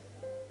important.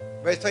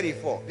 Verse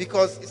 24,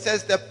 because it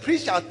says the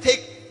priest shall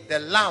take the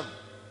lamb,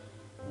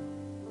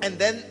 and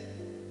then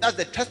that's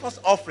the trespass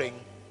offering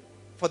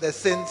for the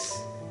sins,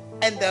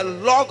 and the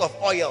log of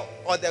oil,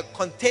 or the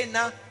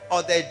container,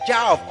 or the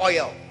jar of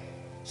oil.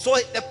 So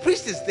the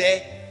priest is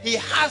there. He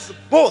has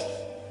both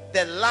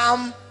the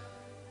lamb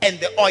and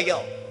the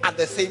oil at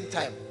the same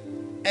time,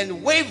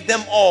 and wave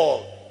them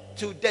all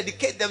to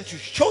dedicate them, to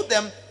show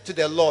them to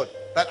the Lord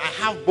that I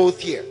have both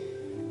here.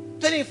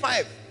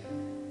 25.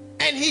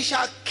 And he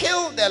shall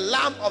kill the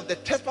lamb of the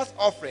trespass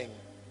offering,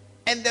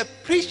 and the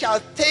priest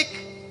shall take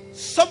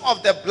some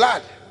of the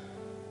blood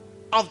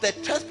of the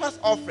trespass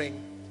offering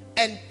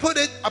and put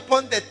it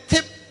upon the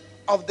tip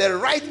of the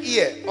right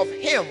ear of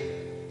him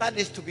that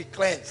is to be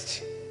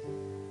cleansed,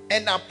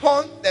 and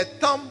upon the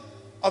thumb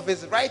of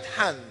his right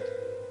hand,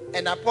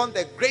 and upon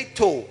the great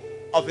toe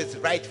of his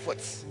right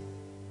foot.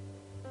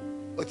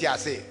 What do you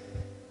say?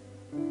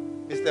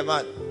 Mr.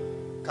 Man,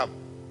 come.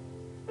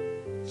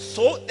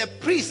 So the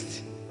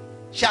priest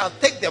shall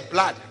take the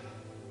blood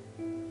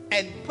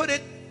and put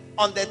it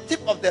on the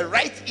tip of the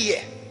right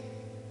ear,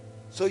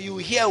 so you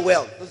hear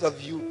well, those of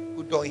you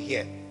who don't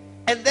hear.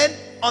 And then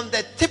on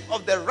the tip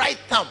of the right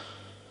thumb.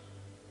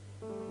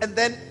 And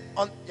then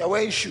on, you're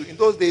wearing shoes. In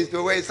those days, they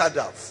were wearing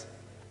sandals.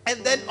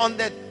 And then on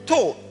the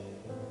toe,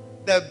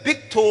 the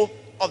big toe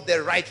of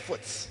the right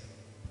foot.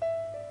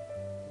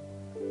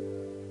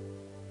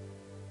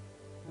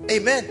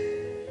 Amen.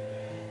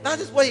 That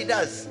is what he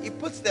does. He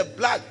puts the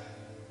blood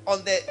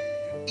on the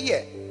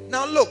ear.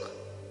 Now look.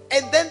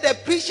 And then the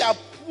priest shall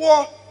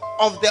pour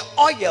of the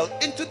oil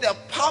into the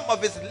palm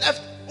of his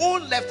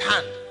own left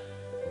hand.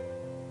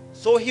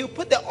 So he'll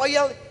put the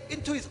oil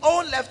into his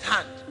own left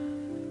hand.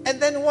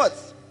 And then what?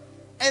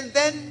 And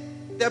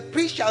then the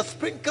priest shall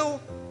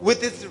sprinkle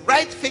with his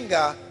right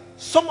finger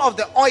some of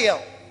the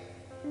oil.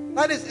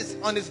 That is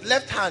on his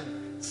left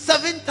hand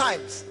 7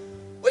 times.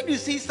 When you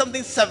see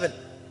something 7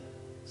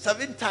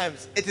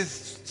 times, it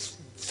is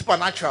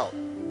supernatural.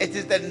 It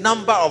is the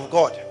number of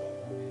God.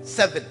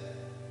 7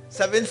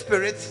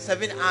 spirits,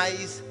 7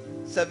 eyes,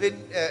 7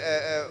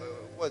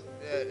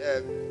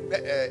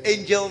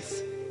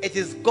 angels. It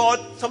is God,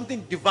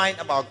 something divine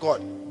about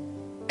God.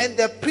 And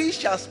the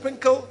priest shall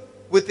sprinkle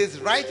with his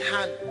right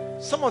hand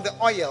some of the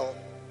oil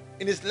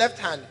in his left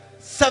hand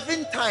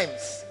 7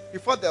 times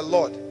before the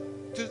Lord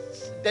to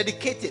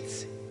dedicate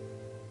it.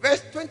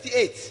 Verse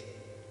 28.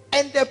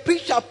 And the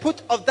priest shall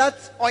put of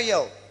that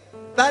oil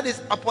that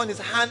is upon his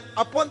hand,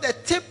 upon the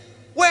tip,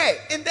 where?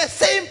 In the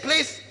same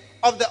place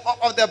of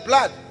the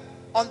blood,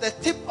 on the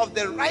tip of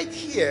the right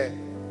ear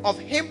of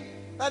him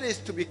that is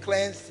to be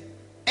cleansed,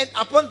 and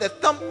upon the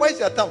thumb. Where's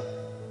your thumb?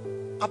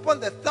 Upon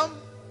the thumb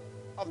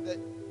of the,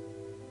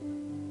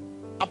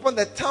 upon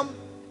the thumb,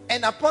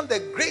 and upon the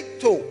great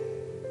toe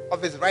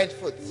of his right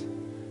foot.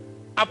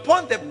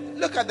 Upon the,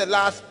 look at the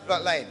last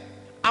line.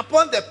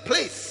 Upon the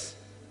place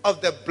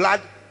of the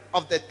blood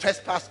of the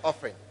trespass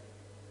offering.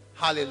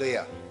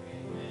 Hallelujah.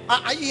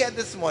 Are you here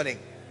this morning?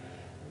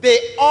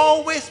 They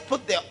always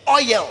put the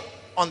oil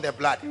on the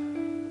blood.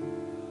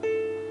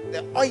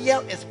 The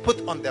oil is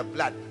put on the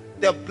blood.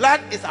 The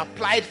blood is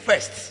applied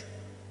first.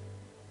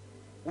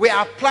 We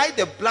apply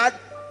the blood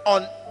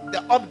on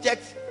the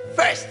object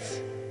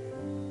first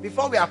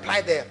before we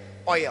apply the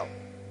oil.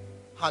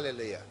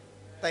 Hallelujah.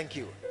 Thank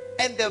you.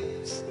 And the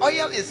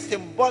oil is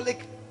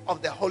symbolic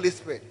of the Holy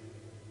Spirit.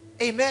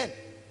 Amen.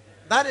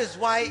 That is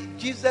why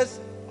Jesus,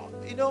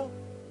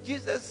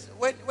 Jesus,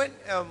 when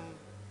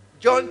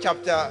John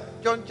chapter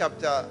 7,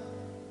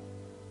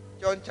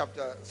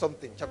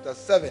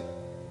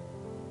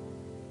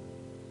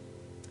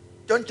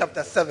 John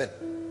chapter 7,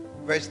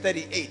 verse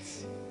 38,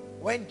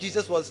 when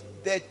Jesus was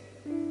there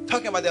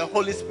talking about the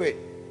Holy Spirit,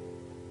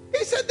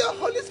 he said, the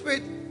Holy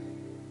Spirit,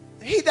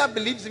 he that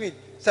believes in me,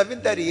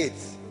 7:38,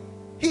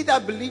 he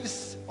that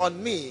believes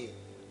on me,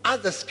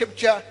 as the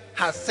scripture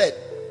has said,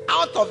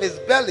 out of his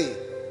belly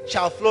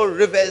shall flow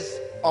rivers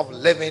of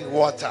living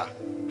water.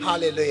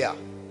 Hallelujah.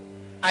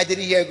 I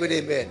didn't hear a good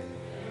amen.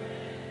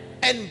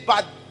 And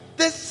but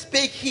this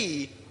spake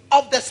he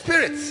of the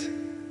Spirit,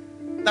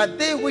 that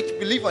they which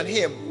believe on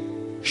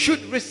him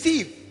should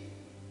receive.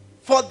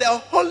 For the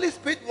Holy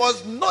Spirit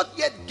was not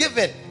yet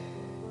given.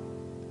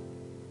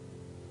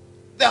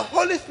 The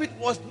Holy Spirit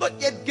was not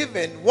yet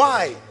given.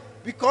 Why?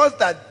 Because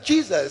that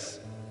Jesus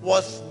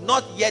was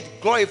not yet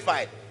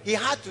glorified. He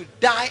had to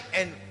die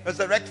and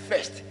resurrect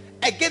first.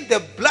 Again,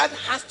 the blood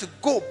has to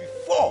go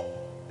before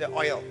the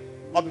oil.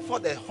 or before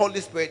the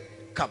Holy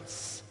Spirit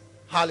comes.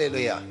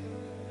 Hallelujah.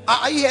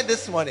 Are you here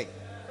this morning?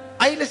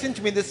 Are you listening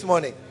to me this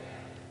morning?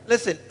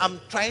 Listen, I'm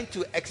trying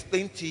to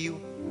explain to you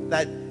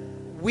that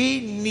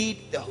we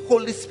need the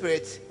Holy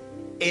Spirit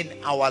in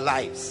our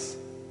lives.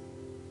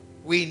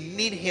 We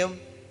need him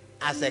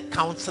as a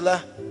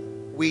counselor.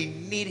 We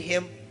need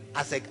him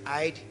as a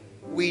guide.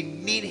 We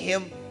need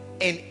him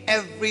in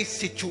every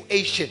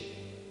situation.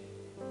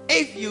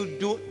 If you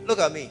do, look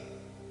at me.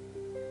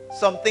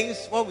 Some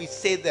things when we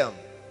say them,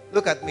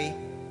 look at me.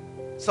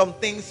 Some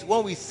things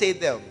when we say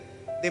them,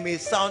 they may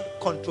sound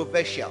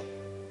controversial,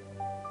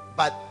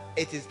 but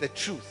it is the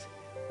truth.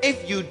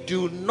 If you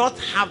do not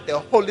have the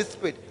Holy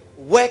Spirit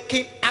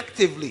working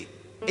actively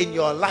in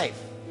your life,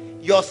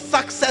 your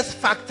success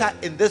factor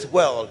in this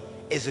world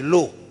is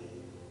low.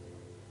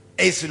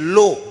 Is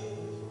low.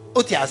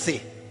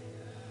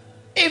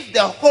 If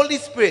the Holy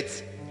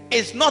Spirit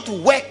is not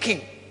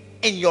working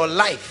in your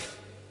life,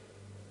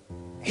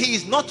 he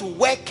is not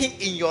working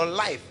in your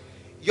life,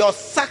 your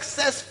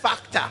success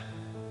factor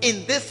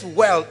in this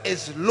world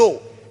is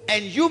low.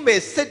 And you may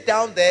sit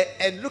down there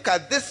and look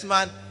at this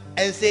man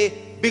and say,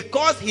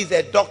 because he's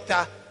a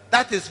doctor,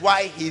 that is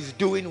why he's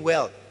doing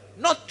well.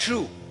 Not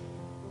true.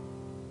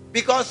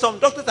 Because some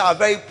doctors are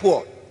very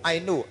poor. I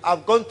know.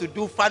 I've gone to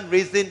do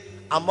fundraising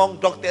among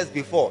doctors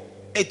before.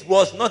 It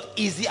was not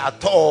easy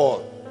at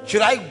all.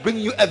 Should I bring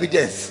you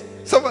evidence?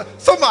 Some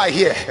are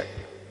here.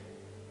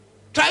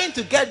 Trying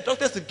to get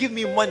doctors to give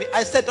me money.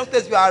 I said,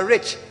 doctors, you are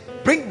rich.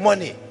 Bring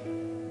money.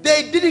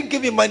 They didn't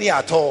give me money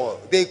at all.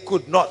 They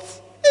could not.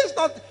 It's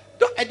not.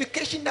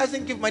 Education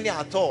doesn't give money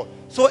at all.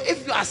 So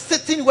if you are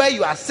sitting where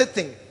you are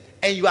sitting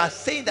and you are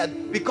saying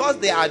that because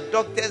they are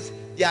doctors,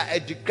 they are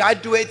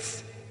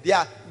graduates, they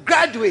are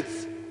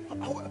graduates.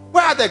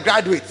 Where are the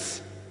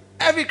graduates?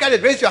 Every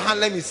graduate, raise your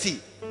hand, let me see.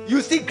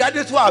 You see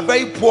graduates who are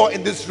very poor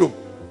in this room,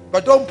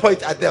 but don't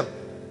point at them.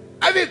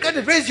 Every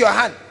graduate, raise your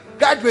hand.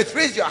 Graduates,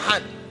 raise your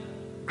hand.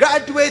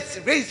 Graduates,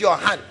 raise your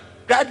hand.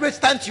 Graduates,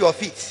 stand to your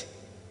feet.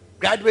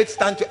 Graduates,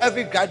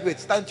 every graduate,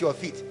 stand to your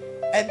feet.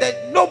 And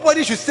then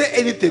nobody should say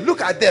anything.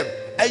 Look at them.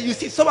 And you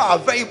see some are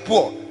very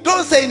poor.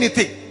 Don't say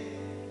anything.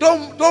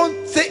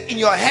 Don't say in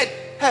your head,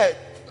 hey,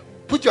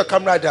 put your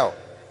camera down.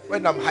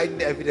 When I'm hiding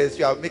the evidence,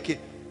 you are making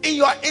in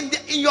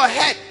your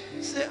head.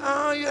 Say,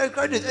 you're a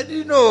graduate. I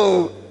didn't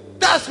know.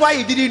 That's why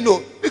you didn't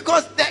know.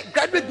 Because that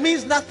graduate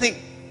means nothing.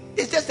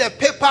 It's just a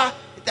paper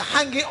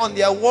hanging on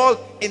their wall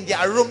in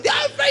their room. They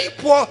are very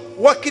poor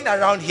walking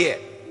around here.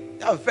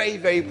 They are very,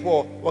 very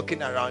poor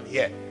walking around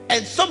here.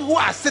 And some who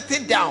are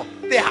sitting down,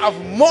 they have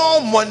more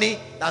money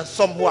than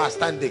some who are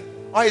standing.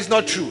 Oh, it's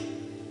not true.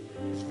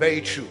 It's very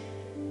true.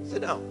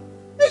 Sit down.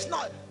 It's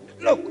not.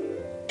 Look,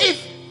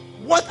 if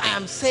what I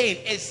am saying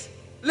is,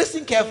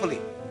 listen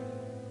carefully.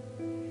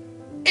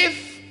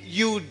 If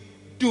you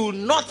do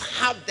not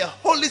have the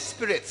Holy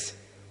Spirit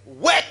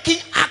working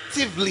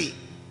actively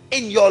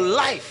in your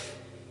life,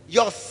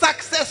 your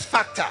success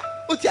factor,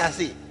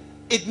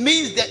 it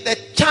means that the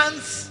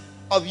chance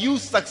of you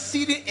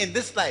succeeding in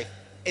this life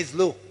is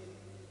low.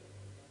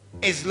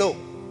 Is low.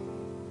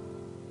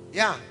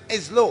 Yeah,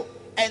 it's low.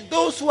 And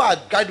those who are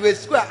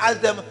graduates, go and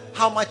ask them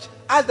how much,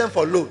 ask them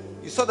for loan.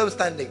 You saw them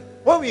standing.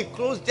 When we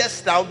close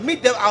just now,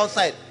 meet them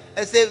outside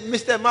and say,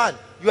 Mr. Man,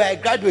 you are a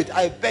graduate,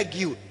 I beg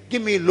you,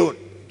 give me a loan.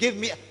 Give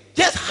me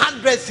just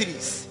 100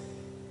 cedis.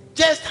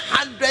 Just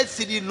 100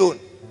 cedi loan.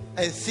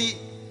 And see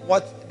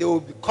what they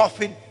will be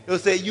coughing. They'll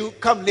say, you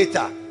come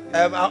later.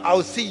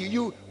 I'll see you.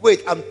 You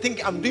wait, I'm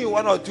doing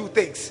one or two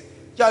things.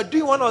 You are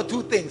doing one or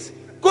two things.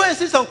 Go and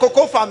see some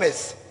cocoa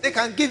farmers. They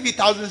can give you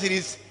 1,000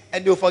 cedis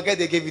and they'll forget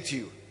they gave it to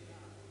you.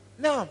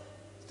 No,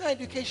 it's not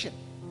education.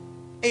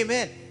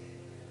 Amen.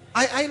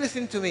 Are you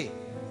listening to me?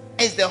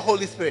 It's the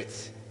Holy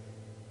Spirit.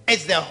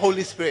 It's the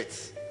Holy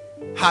Spirit.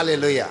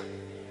 Hallelujah.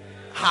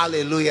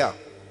 Hallelujah.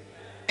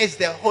 It's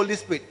the Holy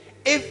Spirit.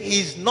 If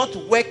he's not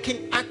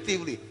working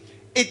actively,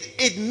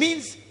 it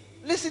means,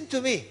 listen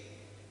to me,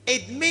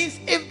 it means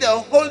if the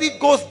Holy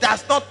Ghost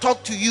does not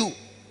talk to you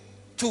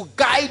to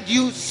guide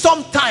you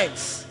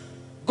sometimes,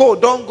 go,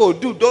 don't go,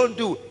 do, don't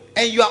do,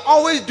 and you are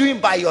always doing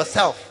by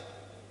yourself,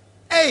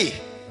 hey,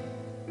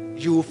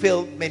 you will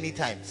fail many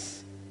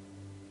times.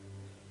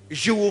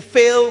 You will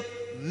fail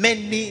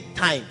many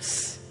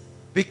times.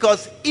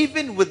 Because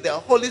even with the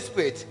Holy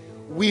Spirit,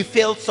 we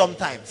fail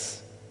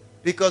sometimes.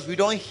 Because we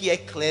don't hear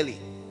clearly.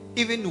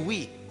 Even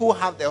we who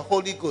have the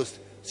Holy Ghost,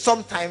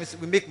 sometimes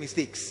we make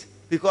mistakes.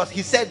 Because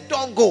he said,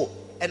 don't go.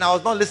 And I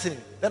was not listening.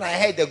 Then I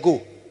heard the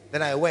go.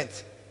 Then I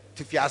went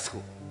to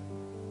fiasco.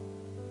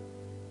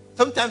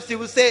 Sometimes he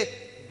will say,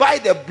 buy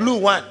the blue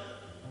one.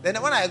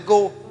 Then when I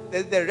go,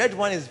 the red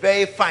one is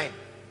very fine,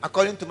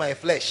 according to my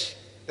flesh.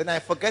 Then I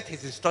forget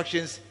his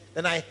instructions.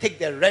 Then I take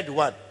the red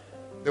one.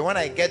 Then when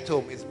I get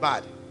home, it's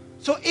bad.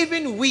 So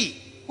even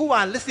we who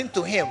are listening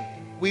to him,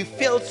 we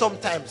fail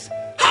sometimes.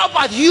 How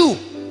about you?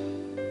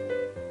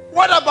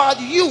 What about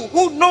you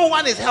who no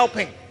one is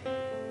helping?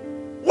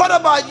 What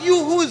about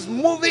you who is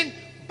moving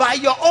by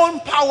your own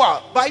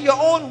power, by your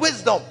own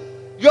wisdom?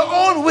 Your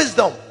own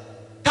wisdom.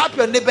 Tap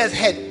your neighbor's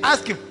head.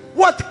 Ask him,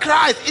 What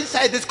cries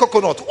inside this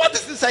coconut? What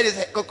is inside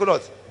this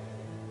coconut?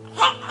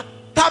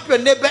 Tap your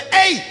neighbor.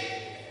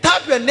 Hey,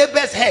 tap your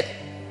neighbor's head.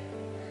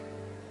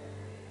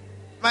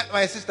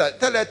 My sister,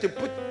 tell her to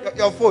put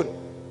your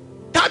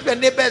phone. Tap your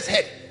neighbor's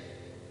head.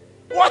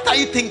 What are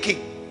you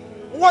thinking?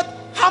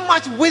 How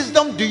much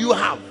wisdom do you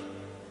have?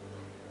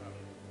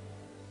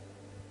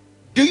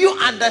 Do you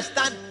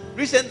understand?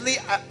 Recently,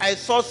 I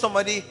saw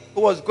somebody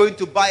who was going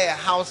to buy a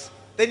house.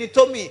 Then he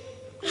told me,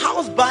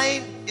 house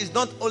buying is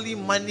not only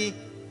money,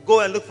 go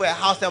and look for a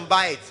house and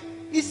buy it.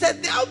 He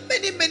said there are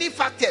many, many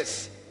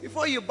factors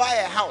before you buy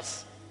a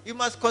house. You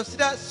must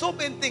consider so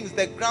many things: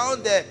 the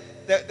ground,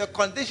 the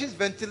conditions,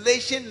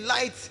 ventilation,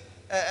 lights,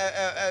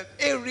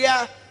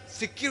 area,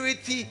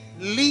 security,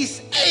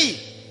 lease,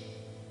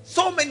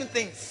 so many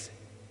things.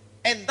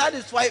 And that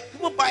is why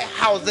people buy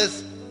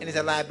houses and it's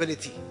a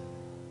liability,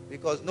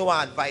 because no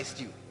one advised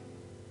you.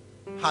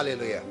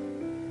 Hallelujah.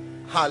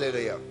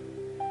 Hallelujah.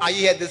 Are you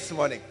here this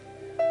morning?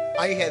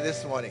 Are you here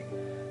this morning?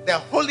 The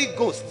Holy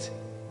Ghost,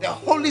 the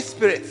Holy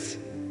Spirit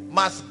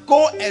must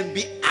go and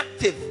be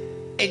active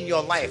in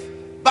your life.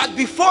 But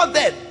before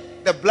then,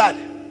 the blood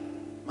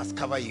must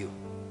cover you.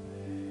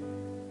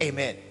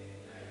 Amen.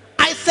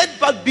 I said,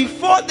 but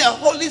before the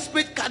Holy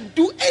Spirit can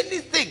do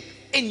anything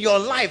in your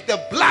life,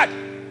 the blood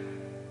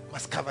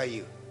must cover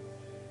you.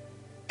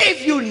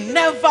 If you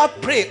never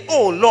pray,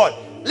 oh Lord,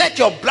 let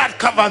your blood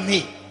cover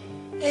me.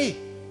 Hey,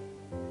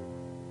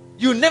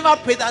 you never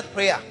pray that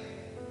prayer.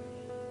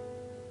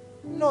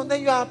 No,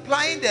 then you are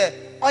applying the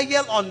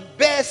oil on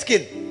bare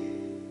skin.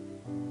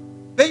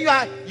 Then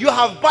you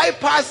have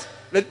bypassed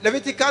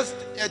Leviticus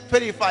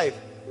 25,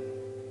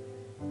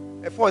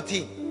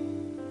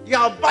 14. You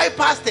have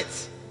bypassed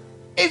it.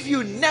 If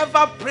you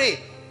never pray,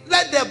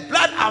 let the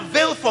blood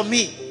avail for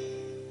me.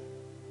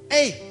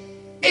 Hey,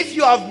 if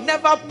you have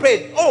never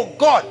prayed, oh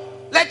God,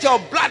 let your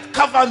blood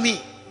cover me.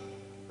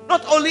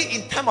 Not only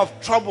in time of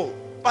trouble,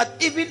 but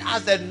even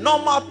as a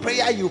normal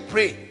prayer you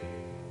pray.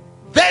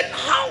 Then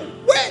how?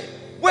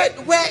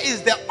 Where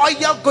is the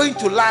oil going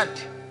to land?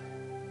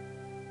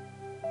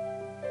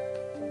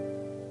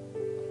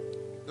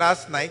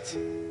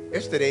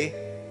 Yesterday,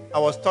 I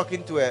was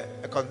talking to a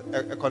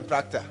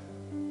contractor.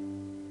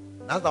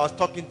 As I was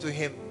talking to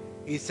him,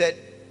 he said,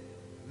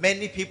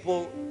 many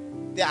people,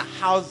 their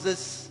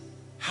houses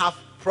have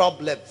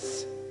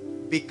problems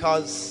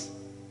because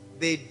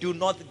they do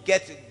not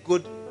get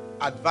good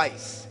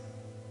advice.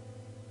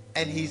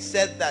 And he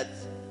said that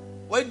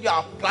when you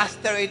are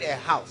plastering a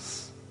house,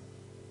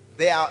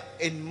 there are,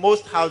 in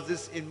most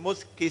houses, in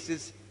most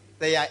cases,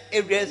 there are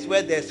areas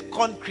where there's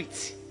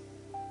concrete.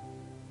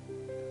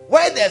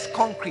 Where there's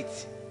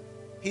concrete,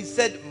 he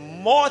said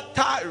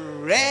mortar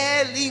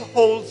rarely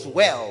holds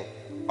well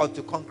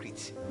onto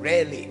concrete.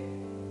 Rarely.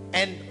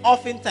 And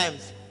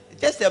oftentimes,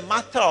 it's just a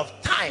matter of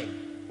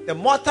time. The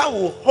mortar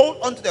will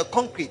hold onto the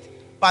concrete,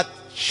 but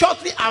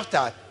shortly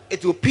after,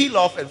 it will peel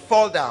off and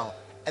fall down,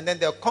 and then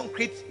the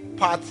concrete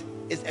part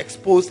is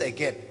exposed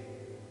again.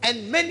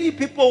 And many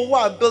people who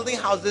are building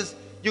houses,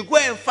 you go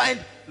and find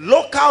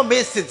local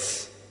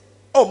masons.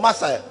 Oh,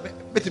 master,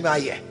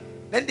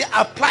 then they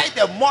apply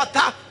the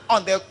mortar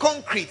on the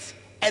concrete,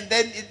 and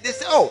then they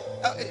say, oh,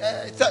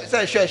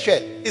 sure,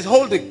 it's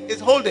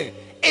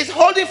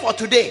holding for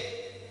today,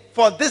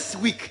 for this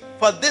week,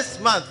 for this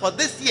month, for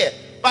this year.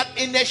 But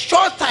in a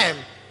short time,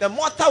 the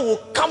mortar will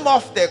come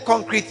off the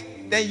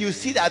concrete. Then you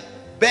see that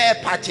bare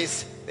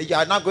patches that you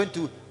are not going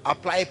to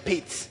apply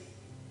paints.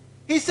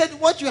 He said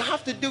what you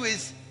have to do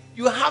is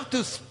you have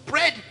to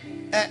spread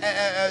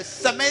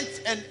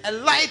cement and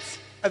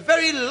a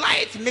very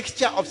light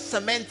mixture of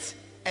cement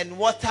and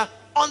water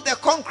on the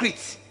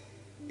concrete.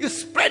 You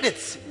spread it,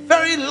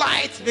 very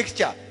light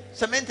mixture,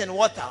 cement and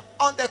water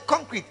on the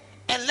concrete,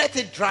 and let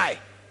it dry.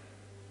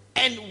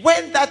 And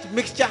when that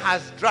mixture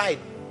has dried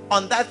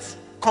on that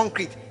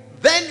concrete,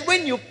 then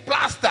when you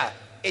plaster,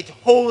 it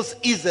holds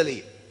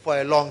easily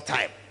for a long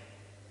time.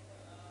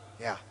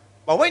 Yeah.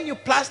 But when you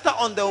plaster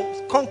on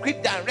the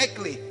concrete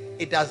directly,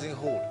 it doesn't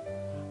hold.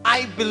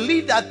 I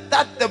believe that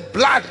the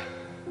blood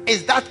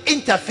is that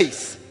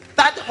interface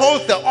that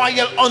holds the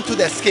oil onto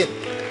the skin.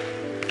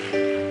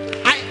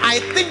 I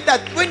think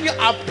that when you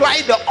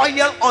apply the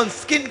oil on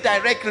skin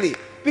directly,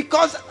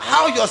 because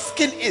how your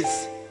skin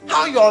is,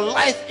 how your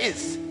life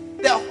is,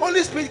 the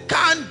Holy Spirit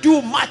can't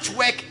do much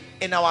work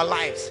in our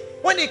lives.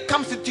 When it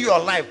comes into your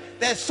life,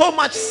 there's so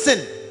much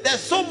sin, there's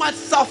so much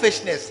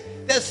selfishness,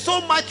 there's so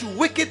much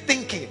wicked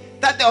thinking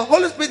that the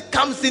Holy Spirit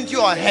comes into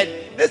your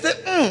head. They say,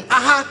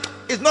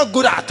 it's not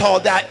good at all.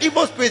 There are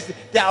evil spirits.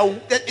 There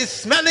is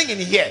smelling in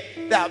here.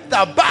 There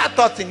are bad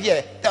thoughts in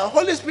here. The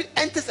Holy Spirit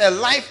enters a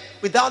life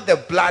without the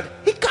blood.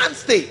 He can't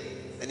stay.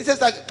 And he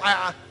says,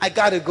 I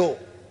gotta go.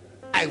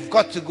 I've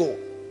got to go.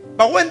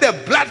 But when the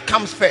blood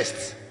comes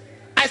first,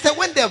 I said,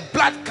 when the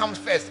blood comes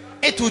first,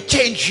 it will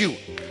change you.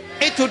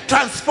 It will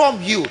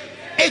transform you.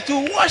 It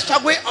will wash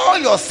away all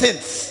your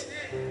sins.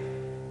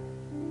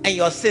 And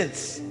your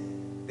sins,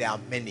 there are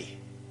many.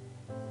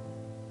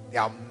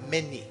 There are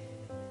many.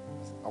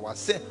 Our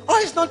sin. Oh,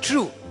 it's not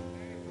true.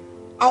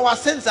 Our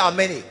sins are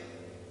many.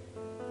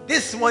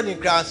 this morning,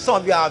 some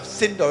of you have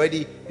sinned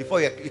already before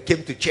you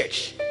came to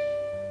church.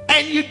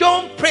 And you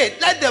don't pray.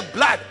 Let the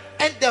blood,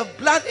 and the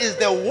blood is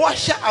the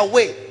washer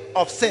away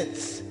of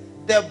sins.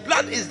 The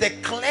blood is the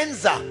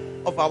cleanser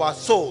of our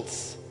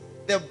souls.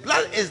 The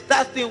blood is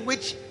that thing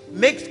which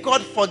makes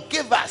God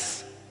forgive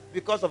us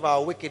because of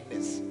our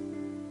wickedness.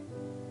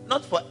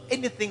 Not for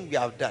anything we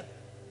have done.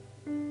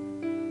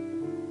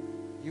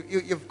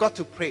 You've got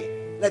to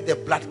pray. Let the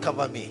blood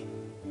cover me.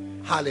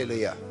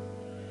 Hallelujah.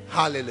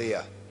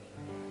 Hallelujah.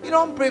 You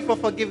don't pray for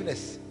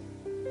forgiveness.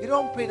 You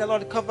don't pray the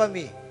Lord cover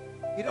me.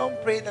 You don't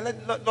pray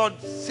the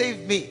Lord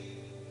save me.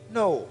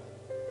 No.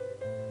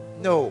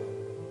 No.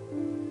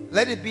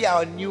 Let it be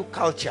our new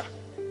culture,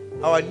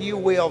 our new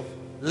way of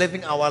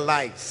living our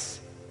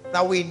lives,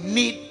 that we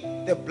need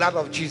the blood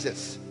of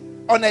Jesus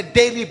on a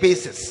daily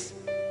basis.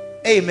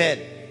 Amen.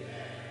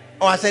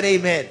 Oh, I said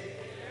amen.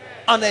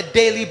 On a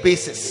daily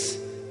basis.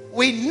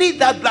 We need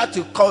that blood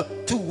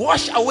to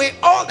wash away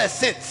all the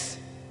sins.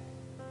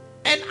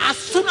 And as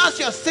soon as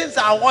your sins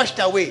are washed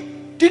away,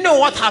 do you know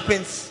what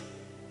happens?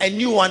 A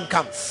new one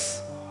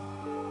comes.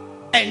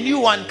 A new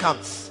one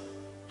comes.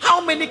 How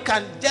many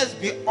can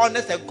just be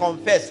honest and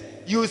confess?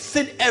 You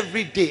sin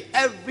every day,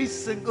 every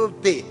single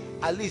day.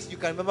 At least you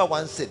can remember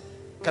one sin.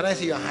 Can I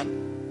see your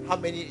hand? How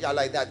many are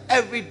like that?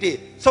 Every day.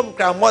 Some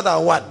can more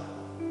than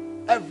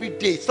one. Every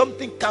day.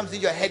 Something comes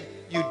in your head,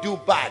 you do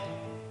bad.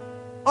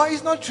 Oh,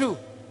 it's not true.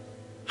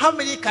 How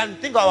many can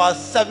think about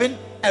 7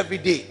 every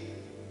day?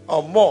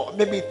 Or more,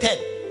 maybe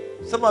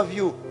 10. Some of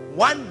you,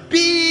 one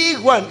big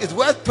one is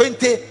worth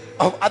 20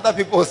 of other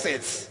people's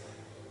sins.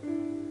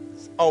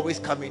 It's always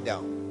coming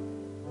down.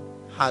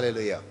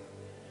 Hallelujah.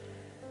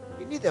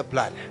 We need the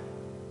blood.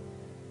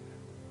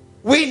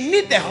 We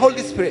need the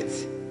Holy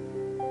Spirit.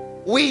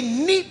 We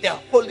need the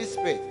Holy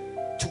Spirit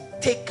to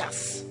take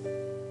us,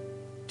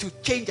 to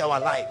change our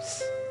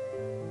lives.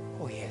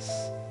 Oh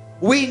yes.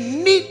 We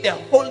need the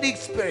Holy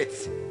Spirit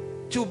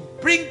to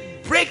bring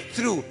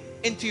breakthrough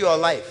into your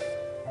life.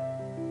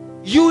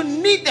 You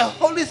need the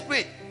Holy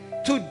Spirit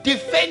to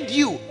defend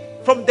you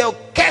from the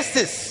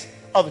curses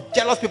of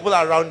jealous people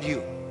around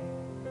you.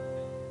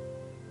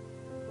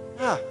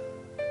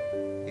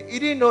 You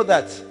didn't know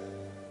that.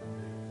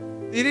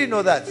 You didn't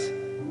know that.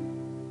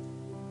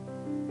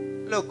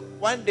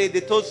 Look, one day they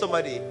told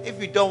somebody,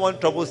 if you don't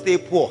want trouble, stay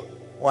poor.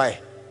 Why?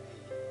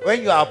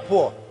 When you are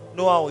poor,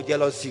 no one will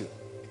jealous you.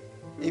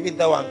 Even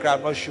that one cry,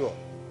 I'm not sure.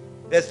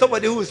 There's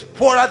somebody who is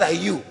poorer than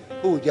you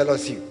who will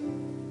jealous you.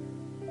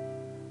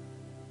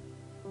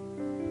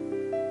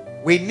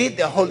 We need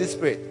the Holy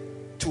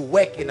Spirit to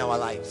work in our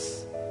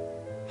lives.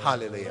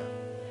 Hallelujah.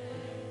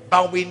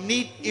 But we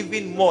need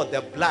even more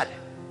the blood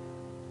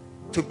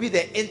to be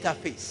the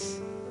interface.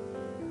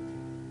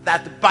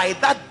 That by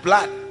that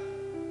blood,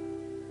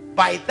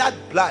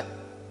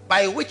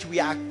 by which we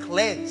are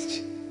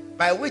cleansed,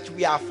 by which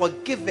we are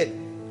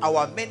forgiven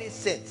our many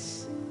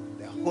sins,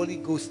 the Holy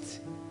Ghost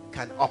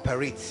can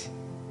operate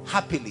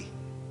happily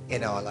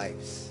in our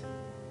lives.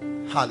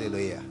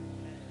 Hallelujah.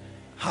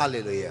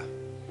 Hallelujah.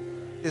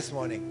 This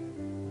morning,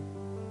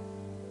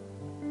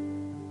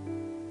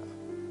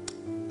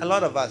 a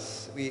lot of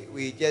us, we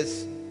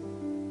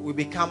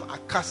become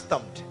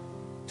accustomed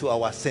to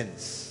our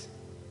sins.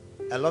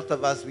 A lot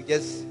of us, we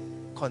just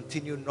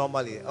continue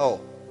normally. Oh,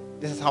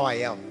 this is how I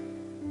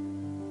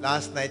am.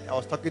 Last night I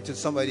was talking to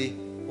somebody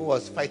who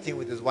was fighting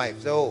with his wife.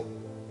 So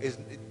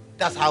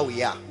that's how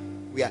we are.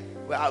 We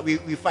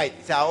fight.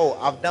 He said, oh,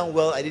 I've done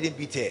well, I didn't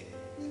beat her.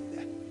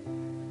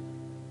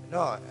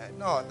 No,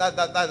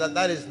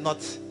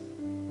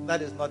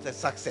 that is not a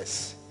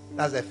success.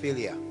 That's a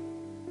failure.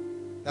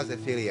 That's a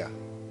failure.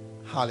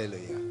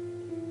 Hallelujah.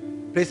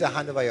 Place your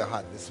hand over your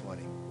heart this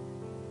morning.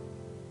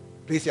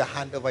 Place your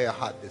hand over your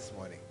heart this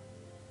morning.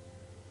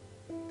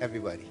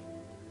 Everybody.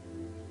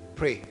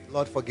 Pray,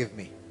 Lord, forgive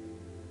me.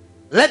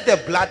 Let the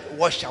blood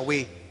wash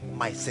away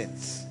my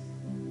sins.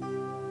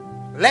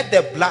 Let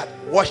the blood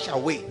wash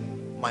away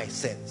my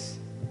sins.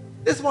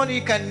 This morning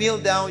you can kneel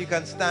down, you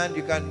can stand,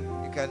 you can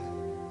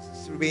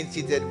remain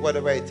seated,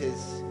 whatever it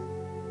is.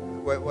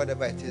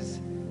 Whatever it is.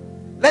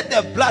 Let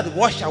the blood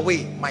wash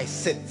away my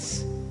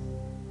sins.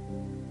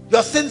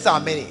 Your sins are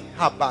many.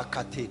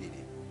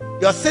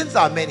 Your sins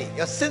are many.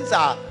 Your sins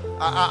are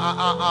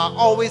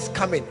always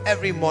coming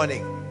every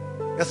morning.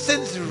 Your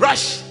sins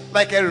rush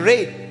like a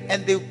rain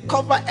and they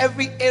cover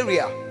every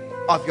area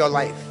of your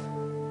life.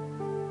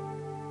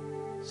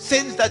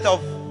 Sins that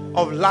of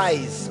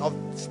lies,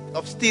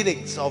 of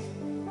stealings, of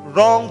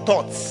wrong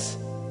thoughts,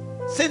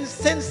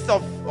 sins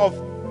of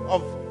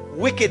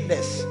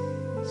wickedness,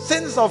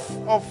 sins of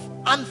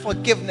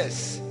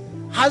unforgiveness,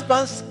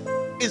 husbands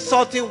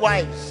insulting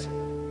wives,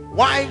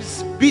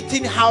 wives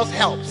beating house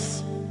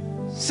helps,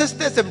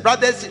 sisters and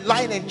brothers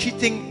lying and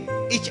cheating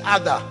each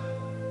other,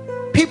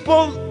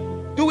 people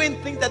doing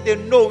things that they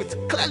know it's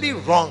clearly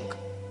wrong,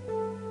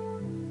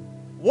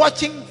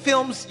 watching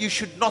films you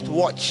should not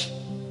watch,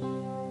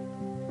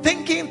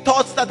 thinking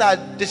thoughts that are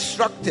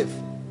destructive,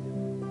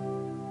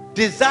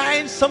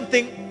 desiring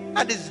something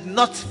that is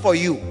not for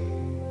you.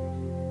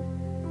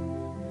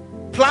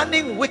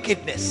 planning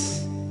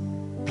wickedness,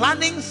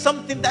 planning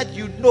something that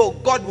you know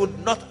God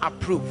would not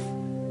approve.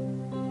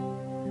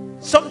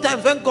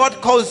 Sometimes when God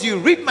calls you,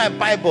 read my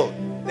Bible,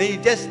 then you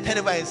just turn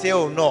over and say,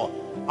 oh no,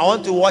 I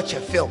want to watch a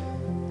film.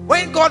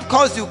 When God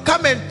calls you,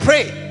 come and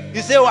pray,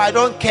 you say, oh, I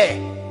don't care,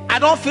 I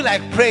don't feel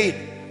like praying,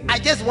 I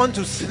just want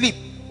to sleep.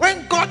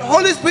 When God,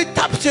 Holy Spirit,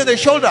 taps you on the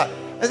shoulder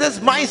and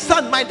says, my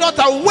son, my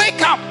daughter,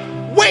 wake up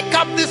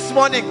this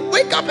morning,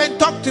 wake up and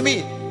talk to me.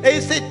 And you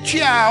say,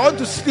 Chia, I want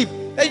to sleep.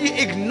 Then you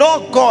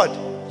ignore God,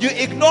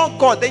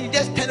 then you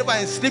just turn over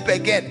and sleep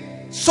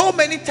again. So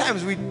many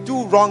times we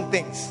do wrong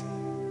things.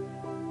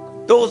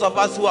 Those of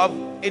us who have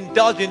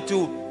indulged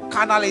into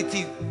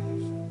carnality,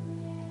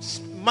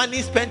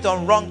 money spent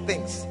on wrong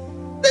things,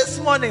 this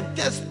morning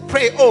just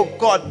pray, oh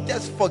God,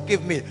 just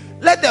forgive me.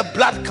 Let the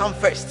blood come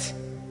first.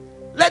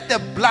 Let the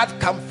blood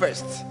come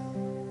first.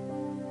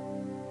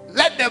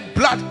 Let the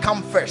blood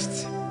come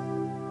first.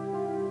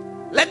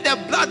 Let the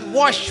blood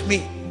wash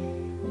me.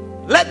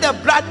 Let the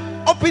blood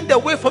open the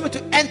way for me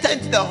to enter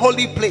into the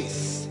holy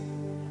place.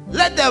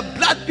 Let the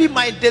blood be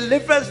my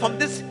deliverance from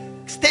this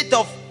state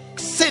of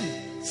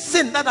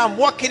sin that I'm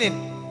walking in.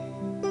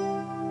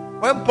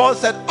 When Paul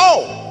said,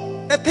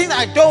 oh, the thing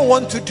I don't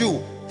want to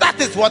do, that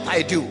is what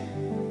I do.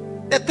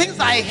 The things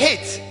I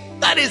hate,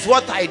 that is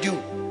what I do.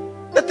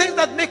 The things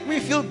that make me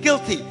feel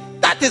guilty,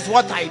 that is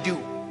what I do.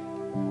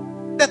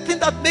 The things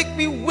that make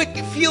me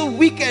feel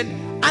weak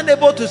and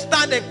unable to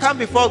stand and come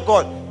before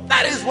God,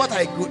 that is what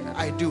I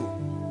do.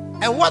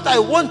 And what I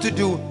want to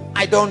do,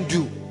 I don't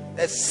do.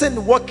 There's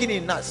sin working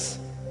in us.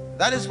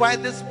 That is why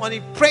this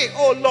morning pray,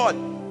 oh Lord,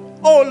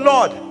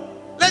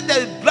 let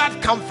the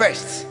blood come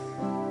first.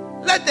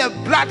 Let the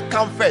blood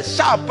come first.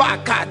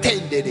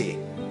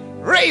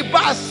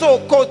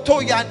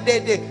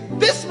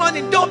 This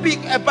morning, don't be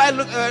a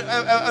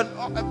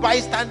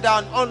bystander,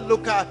 an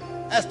onlooker,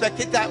 a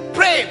spectator.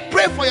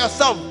 Pray for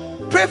yourself.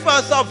 Pray for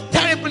yourself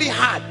terribly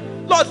hard.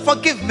 Lord,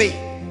 forgive me.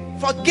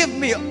 Forgive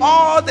me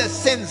all the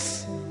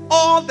sins,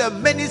 all the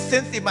many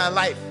sins in my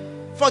life.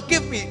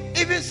 Forgive me,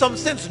 even some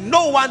sins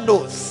no one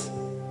knows.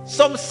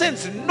 Some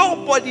sins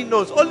nobody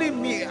knows, only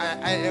me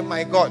and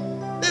my God.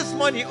 This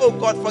morning, oh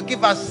God,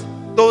 forgive us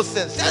those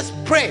sins. Just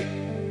pray.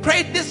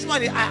 Pray this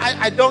morning.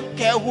 I don't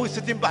care who is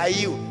sitting by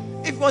you.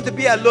 If you want to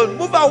be alone,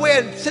 move away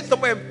and sit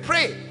somewhere and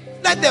pray.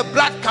 Let the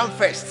blood come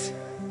first.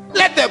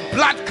 Let the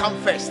blood come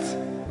first.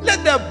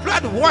 Let the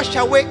blood wash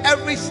away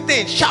every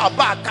stain.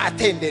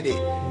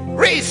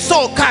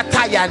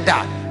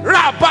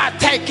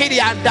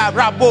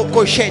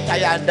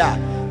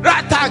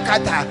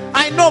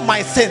 I know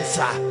my sins,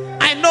 sir.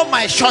 I know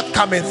my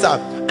shortcomings, sir.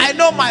 I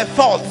know my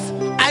faults.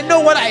 I know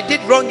what I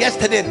did wrong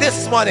yesterday,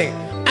 this morning.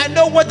 I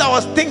know what I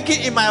was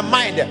thinking in my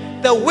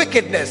mind. The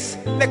wickedness,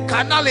 the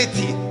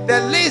carnality,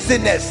 the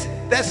laziness,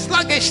 the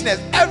sluggishness,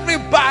 every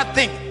bad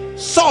thing.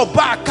 So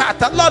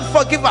bakata, Lord,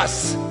 forgive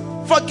us.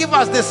 Forgive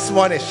us this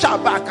morning.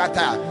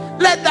 Shabakata.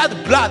 Let that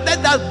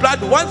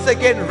blood once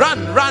again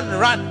run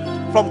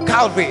from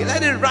Calvary.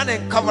 Let it run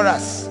and cover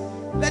us.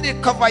 Let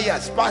it cover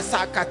us.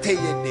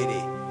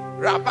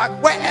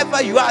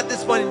 Wherever you are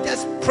this morning,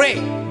 just pray.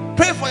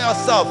 Pray for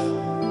yourself.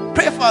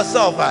 Pray for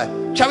yourself.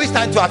 Shall we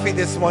stand to our feet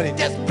this morning?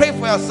 Just pray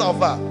for yourself.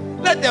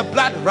 Let the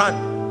blood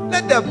run.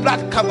 Let the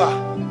blood cover.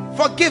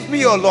 Forgive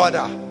me, O Lord.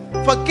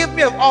 Forgive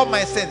me of all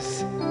my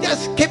sins.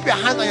 Just keep your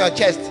hand on your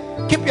chest.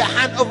 Keep your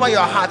hand over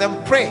your heart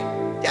and pray.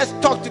 Just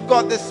talk to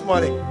God this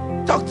morning.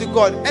 Talk to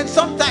God. And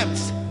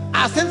sometimes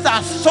our sins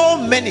are so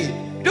many,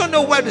 you don't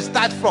know where to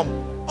start from.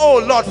 Oh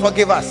Lord,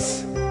 forgive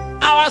us.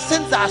 Our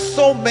sins are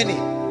so many.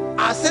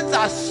 Our sins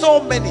are so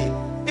many.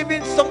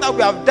 Even some that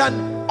we have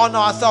done on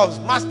ourselves.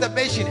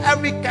 Masturbation,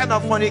 every kind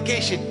of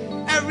fornication,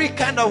 every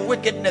kind of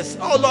wickedness.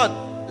 Oh Lord,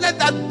 let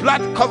that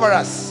blood cover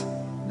us.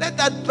 Let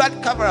that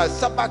blood cover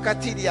us.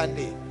 Sabakatiri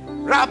ande.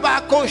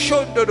 Rabako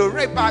shondodo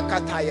reba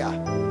kataya.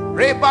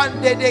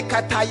 Rebande de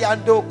kataya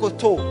ndo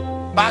koto.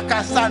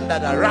 Bakasanda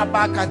da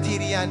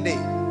rabakatiri ande.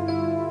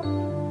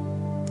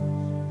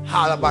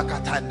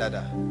 Halabakatanda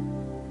da.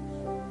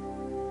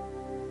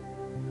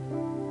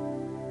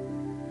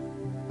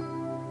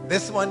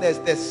 This one,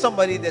 there's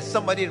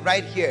somebody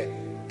right here,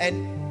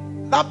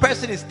 and that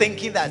person is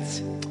thinking that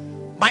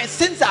my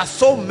sins are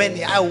so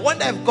many. I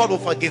wonder if God will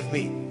forgive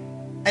me,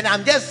 and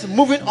I'm just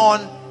moving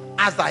on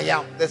as I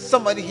am. There's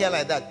somebody here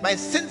like that. My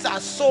sins are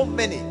so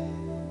many.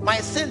 My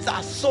sins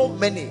are so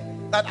many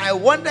that I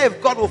wonder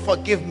if God will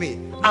forgive me.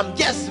 I'm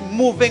just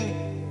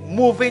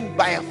moving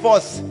by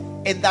force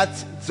in that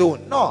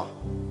zone. No,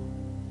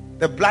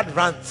 the blood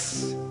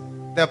runs.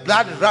 The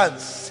blood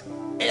runs.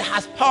 It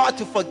has power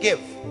to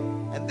forgive.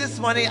 And this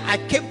morning I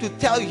came to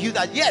tell you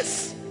that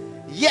yes,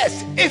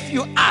 if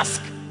you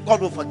ask, God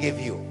will forgive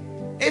you.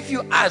 If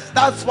you ask,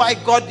 that's why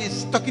God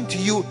is talking to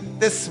you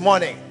this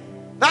morning.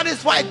 That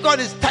is why God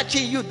is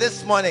touching you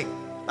this morning.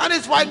 That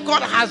is why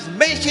God has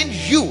mentioned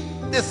you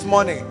this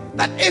morning.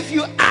 That if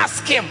you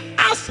ask Him,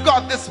 ask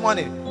God this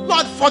morning,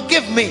 Lord,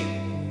 forgive me.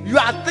 You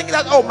are thinking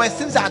that, oh, my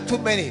sins are too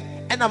many,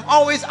 and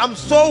I'm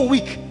so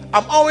weak.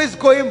 I'm always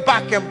going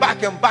back and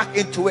back and back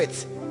into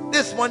it.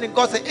 This morning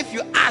God said, if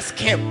you ask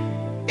Him,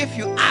 If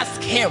you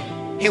ask him,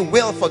 he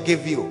will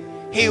forgive you.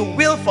 He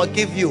will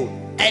forgive you,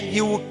 and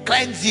he will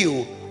cleanse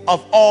you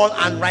of all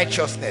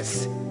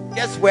unrighteousness.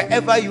 Just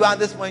wherever you are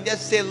this morning,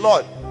 just say,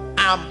 Lord,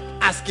 I'm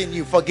asking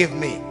you, forgive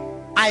me.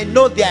 I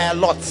know there are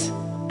lots.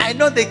 I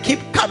know they keep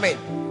coming.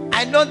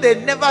 I know they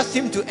never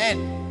seem to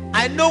end.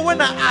 I know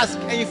when I ask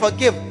and you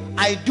forgive,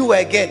 I do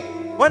again.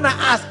 When I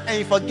ask and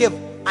you forgive,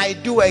 I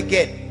do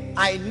again.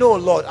 I know,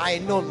 Lord. I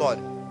know, Lord.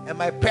 And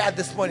my prayer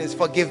this morning is,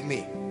 forgive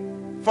me.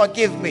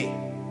 Forgive me.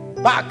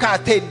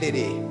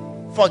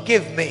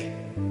 Forgive me.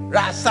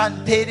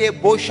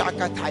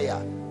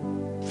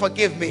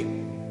 Forgive me.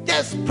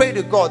 Just pray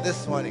to God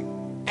this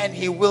morning, and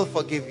he will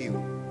forgive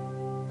you.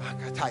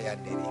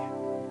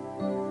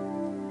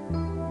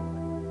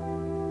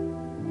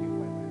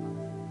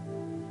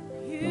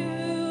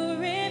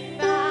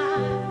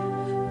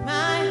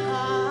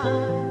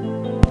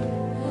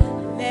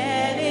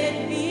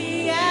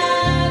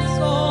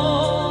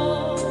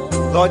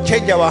 Lord,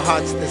 change our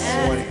hearts this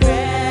morning.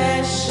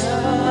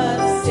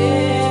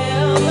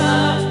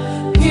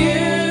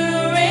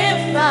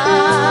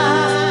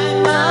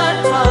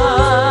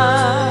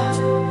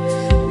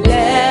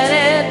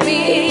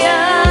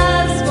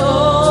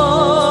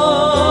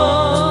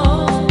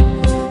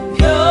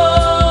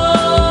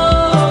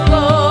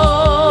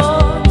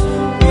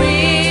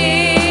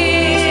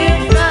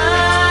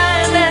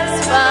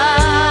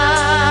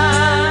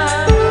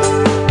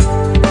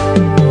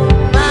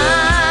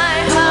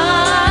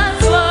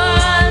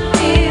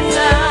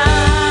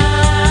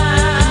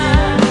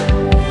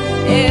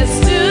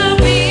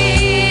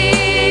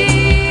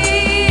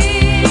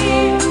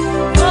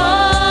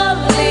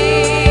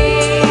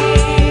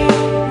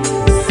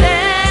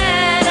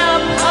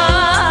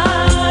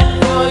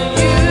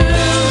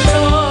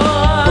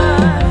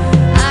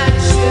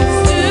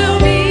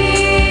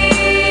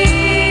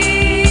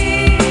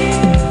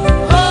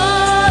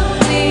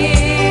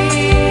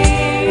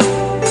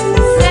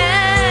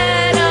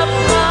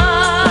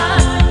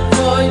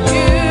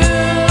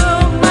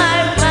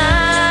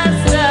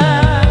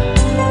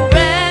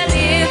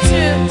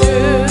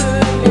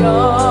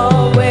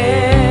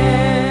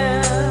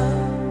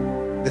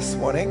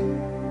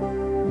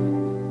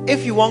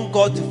 Want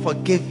God to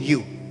forgive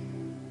you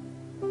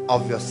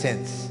of your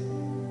sins,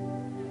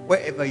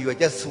 wherever you are,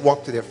 just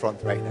walk to the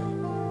front right now.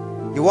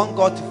 You want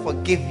God to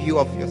forgive you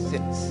of your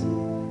sins,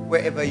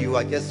 wherever you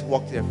are, just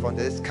walk to the front.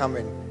 Just come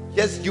in,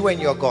 just you and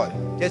your God,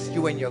 just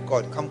you and your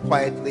God. Come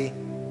quietly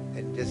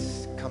and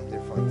just come to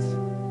the front.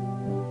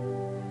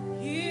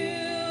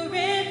 You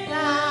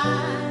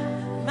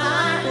refine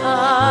my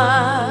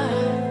heart,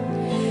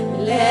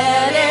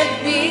 let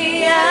it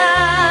be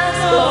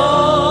as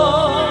gold.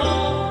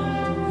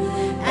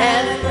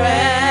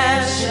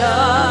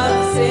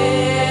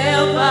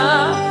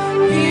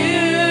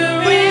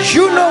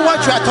 You know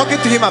what you are talking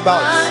to him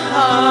about.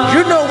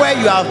 You know where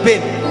you have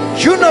been.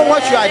 You know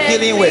what you are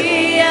dealing with.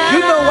 You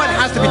know what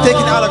has to be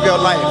taken out of your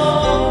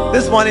life.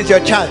 This morning is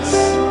your chance.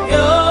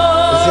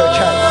 It's your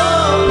chance.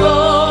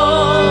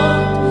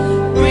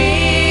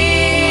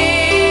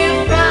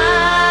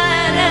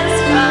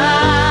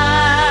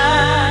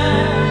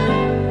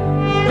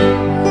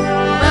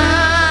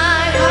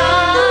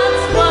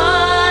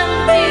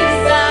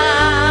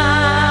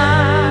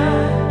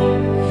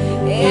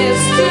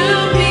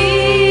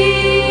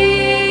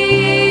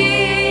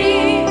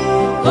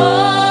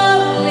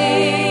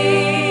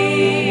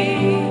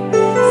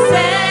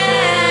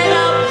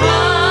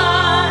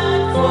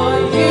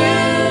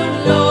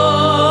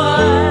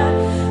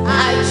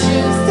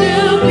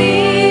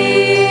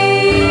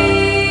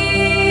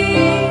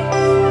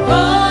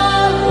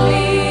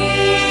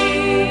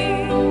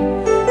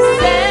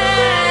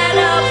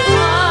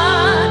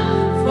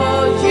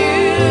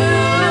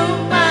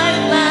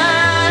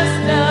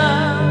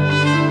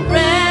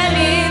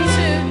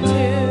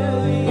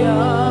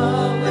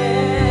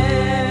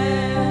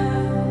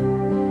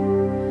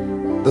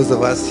 Those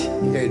of us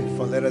here in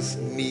front, let us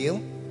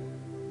kneel.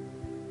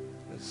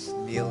 Let's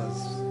kneel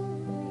as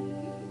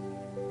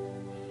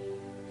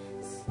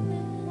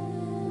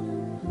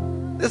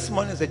this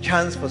morning is a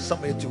chance for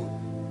somebody to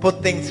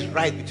put things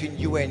right between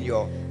you and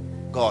your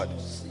God.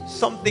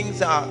 Some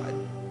things are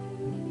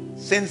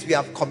sins we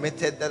have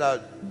committed that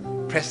are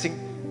pressing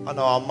on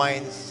our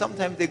minds.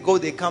 Sometimes they go,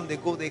 they come, they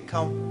go, they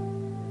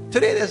come.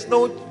 Today there's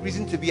no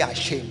reason to be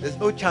ashamed. There's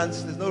no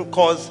chance, there's no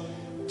cause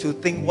to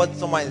think what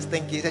someone is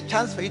thinking. It's a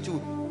chance for you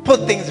to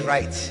put things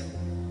right.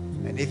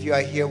 And if you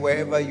are here,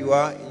 wherever you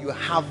are, you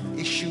have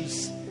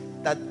issues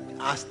that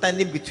are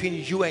standing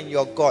between you and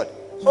your God,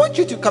 I want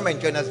you to come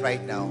and join us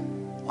right now.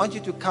 I want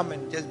you to come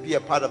and just be a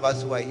part of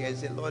us who are here and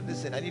say, Lord,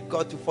 listen, I need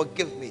God to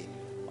forgive me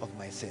of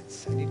my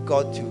sins. I need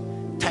God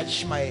to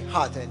touch my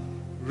heart and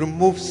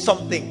remove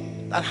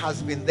something that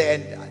has been there.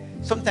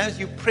 And sometimes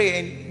you pray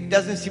and it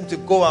doesn't seem to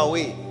go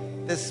away.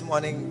 This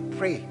morning,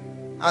 pray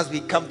as we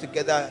come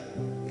together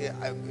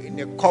in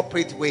a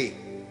corporate way.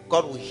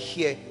 God will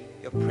hear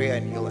your prayer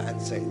and he'll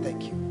answer it.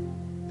 Thank you.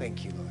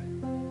 Thank you, Lord.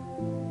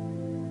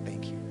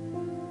 Thank you.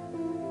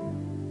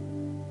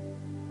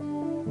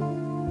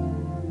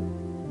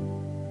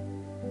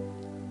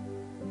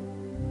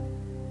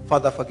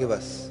 Father, forgive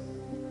us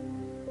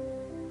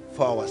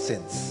for our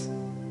sins.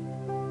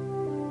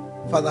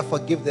 Father,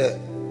 forgive the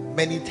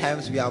many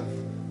times we have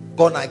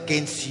gone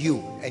against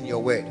you and your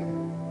word.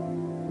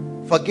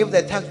 Forgive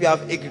the times we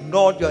have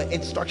ignored your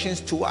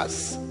instructions to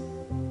us.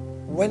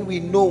 When we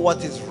know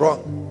what is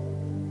wrong,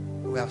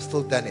 we have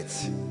still done it.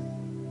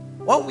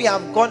 When we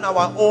have gone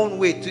our own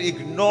way to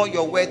ignore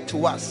your word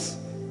to us,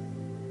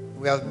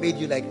 we have made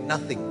you like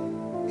nothing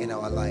in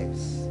our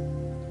lives.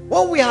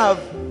 When we have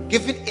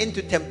given in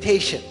to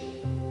temptation,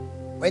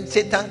 when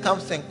Satan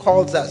comes and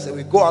calls us and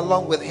we go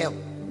along with him,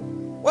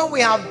 when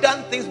we have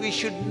done things we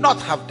should not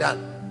have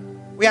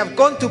done, we have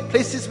gone to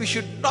places we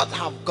should not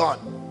have gone,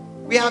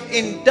 we have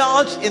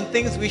indulged in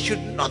things we should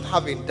not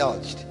have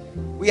indulged,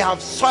 we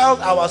have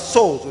soiled our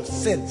souls with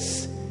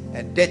sins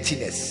and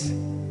dirtiness.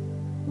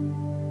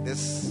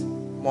 This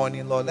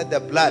morning, Lord, let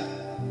the blood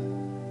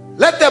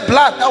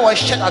that was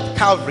shed at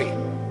Calvary,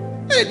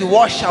 let it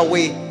wash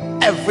away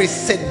every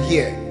sin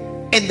here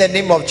in the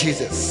name of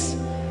Jesus.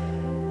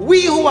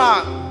 We who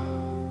are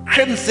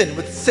crimson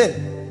with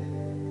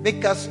sin,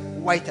 make us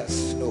white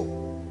as snow.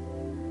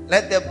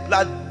 Let the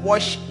blood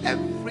wash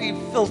every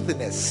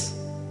filthiness,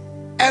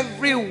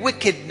 every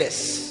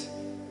wickedness,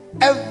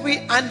 every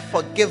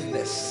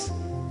unforgiveness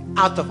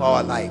out of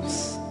our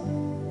lives.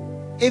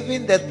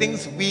 Even the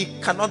things we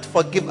cannot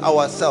forgive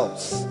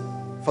ourselves,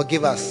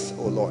 forgive us,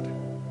 O Lord.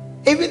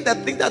 Even the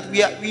things that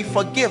we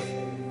forgive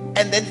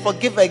and then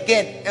forgive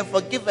again and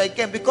forgive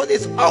again, because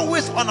it's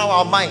always on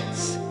our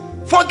minds.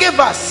 Forgive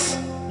us.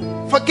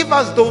 Forgive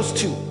us those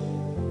two.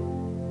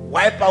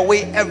 Wipe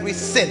away every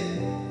sin.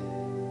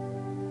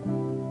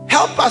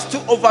 Help us to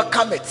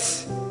overcome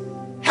it.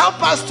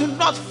 Help us to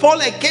not fall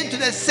again to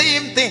the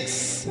same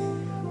things.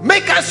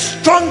 Make us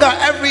stronger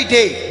every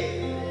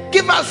day.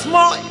 Give us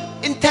more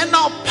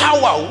internal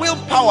power,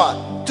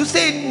 willpower to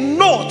say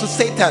no to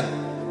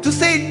Satan, to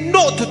say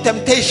no to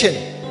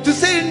temptation, to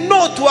say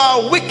no to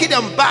our wicked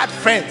and bad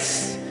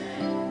friends.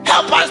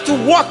 Help us to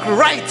walk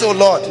right, oh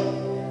Lord.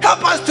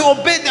 Help us to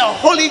obey the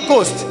Holy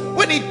Ghost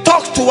when he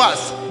talks to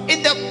us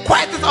in the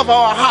quietness of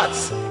our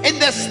hearts, in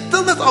the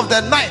stillness of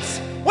the night,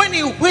 when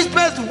he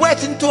whispers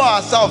words into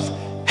ourselves.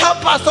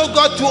 Help us, oh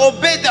God, to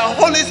obey the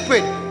Holy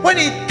Spirit when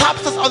he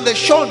taps us on the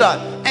shoulder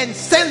and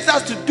sends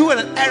us to do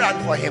an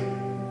errand for him.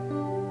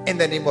 In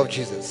the name of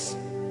Jesus.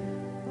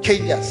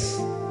 Change us.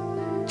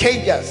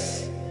 Change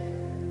us.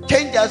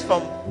 Change us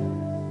from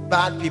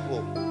bad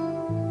people,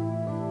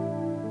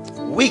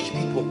 weak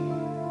people,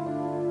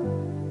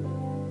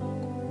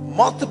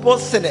 multiple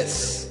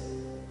sinners.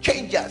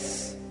 Change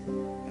us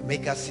and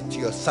make us into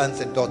your sons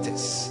and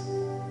daughters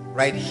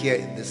right here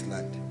in this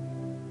land.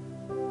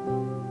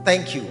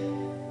 Thank you.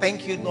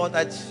 Thank you, Lord,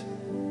 that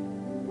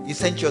you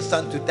sent your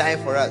son to die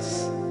for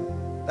us,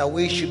 that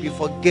we should be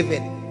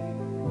forgiven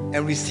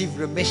and receive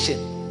remission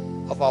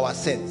of our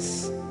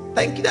sins.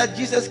 Thank you that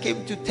Jesus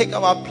came to take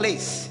our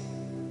place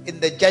in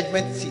the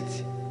judgment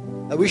seat,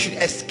 that we should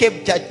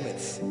escape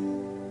judgments.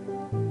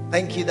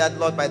 Thank you that,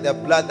 Lord, by the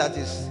blood that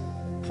is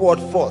poured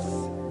forth,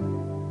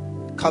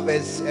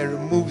 covers and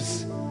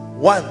removes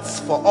once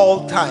for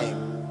all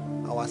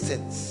time our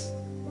sins.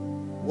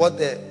 What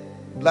the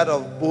blood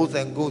of bulls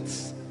and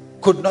goats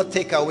could not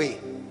take away,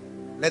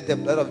 let the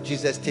blood of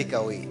Jesus take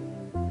away.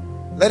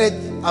 Let it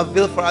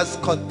avail for us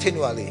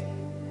continually.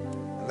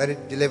 Let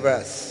it deliver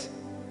us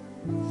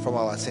from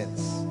our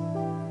sins.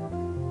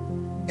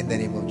 In the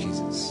name of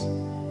Jesus.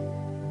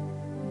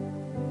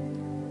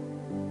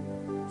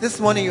 This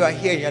morning you are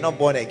here and you are not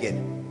born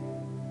again.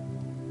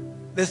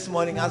 This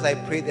morning as I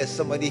pray, there's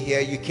somebody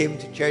here, you came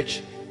to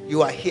church,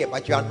 you are here,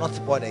 but you are not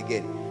born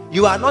again.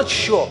 You are not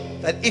sure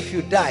that if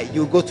you die,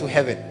 you will go to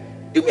heaven.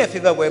 Do me a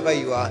favor wherever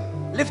you are.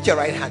 Lift your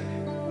right hand.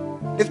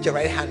 Lift your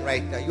right hand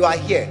right now. You are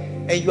here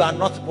and you are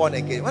not born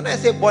again. When I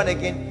say born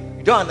again,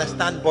 you don't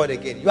understand born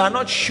again. You are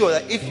not sure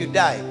that if you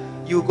die,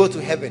 you will go to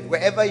heaven.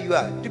 Wherever you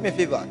are, do me a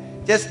favor.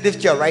 Just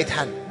lift your right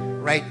hand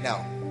right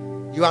now.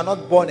 You are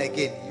not born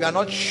again. You are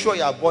not sure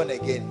you are born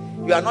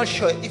again. You are not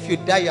sure if you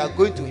die, you are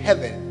going to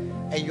heaven.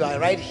 And you are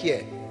right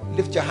here.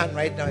 Lift your hand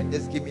right now and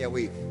just give me a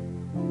wave.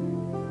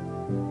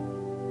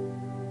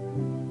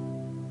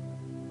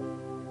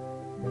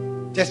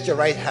 Just your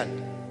right hand.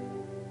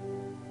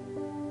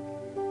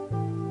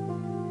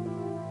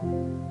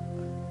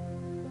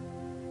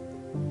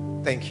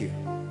 Thank you.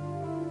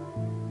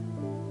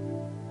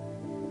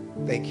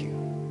 Thank you.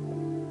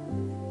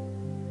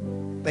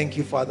 Thank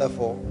you, Father,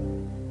 for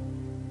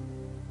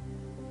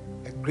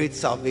a great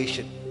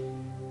salvation.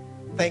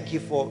 Thank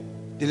you for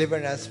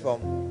delivering us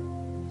from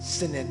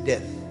sin and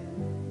death.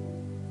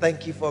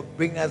 Thank you for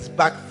bringing us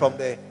back from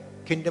the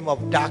kingdom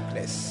of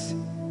darkness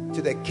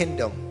to the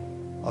kingdom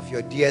of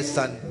your dear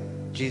Son,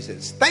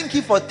 Jesus. Thank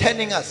you for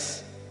turning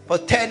us from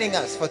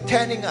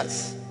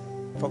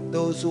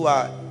those who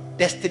are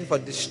destined for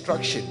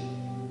destruction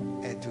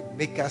and to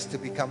make us to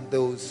become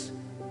those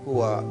who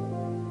are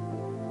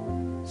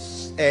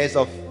heirs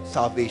of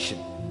salvation.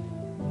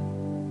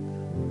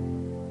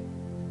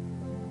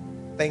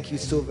 Thank you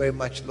so very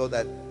much, Lord,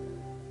 that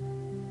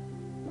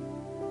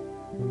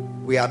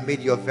we are made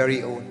your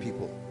very own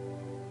people.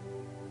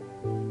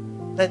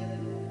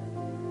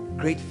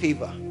 great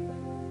favor.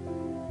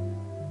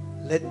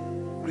 Let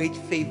great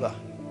favor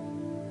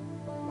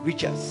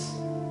reach us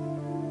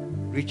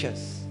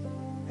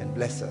and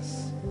bless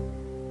us.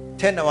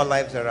 Turn our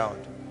lives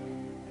around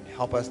and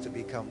help us to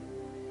become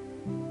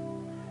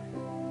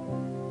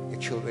your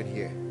children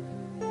here.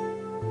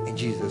 In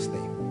Jesus'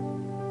 name.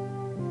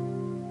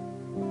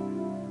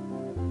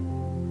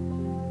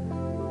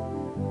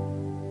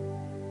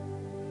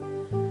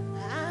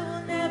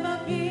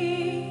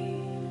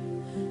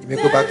 You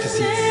may go back to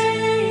seats.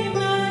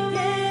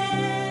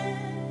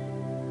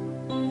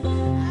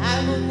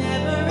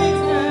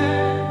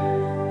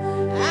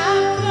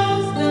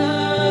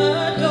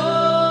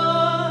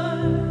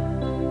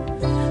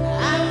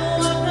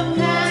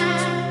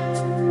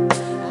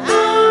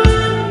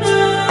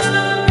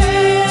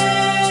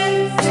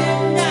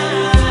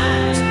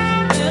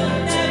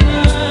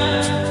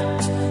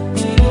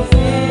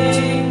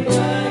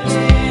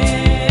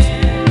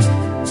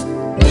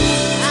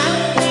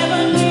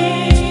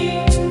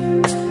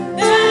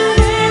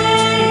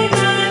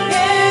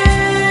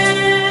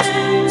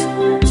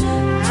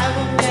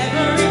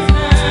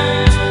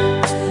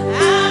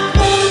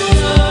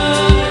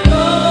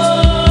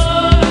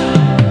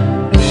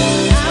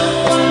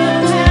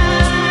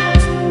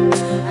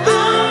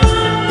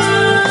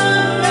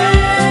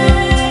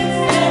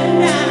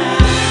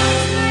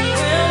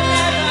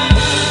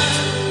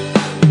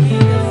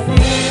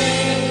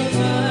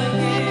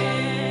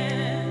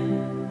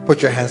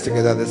 Put your hands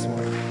together this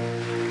morning.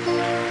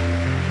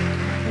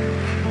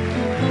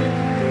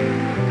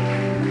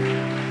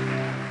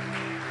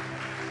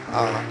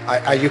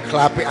 Are you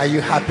clapping? Are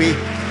you happy?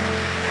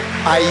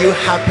 Are you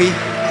happy?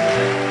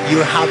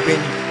 You have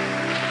been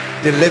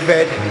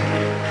delivered.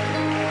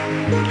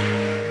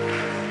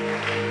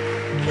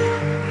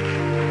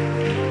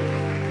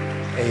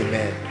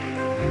 Amen.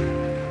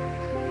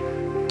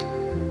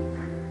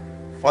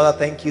 Father,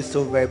 thank you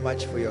so very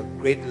much for your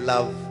great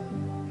love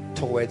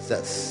towards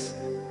us.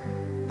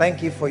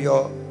 Thank you for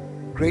your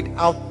great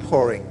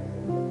outpouring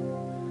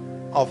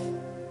of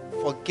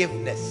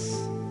forgiveness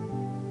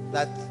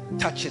that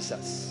touches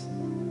us.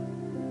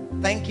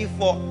 Thank you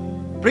for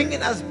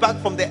bringing us back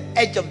from the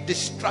edge of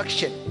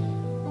destruction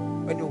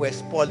when we were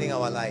spoiling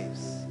our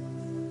lives.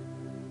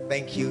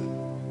 Thank you,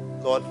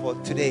 Lord, for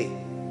today,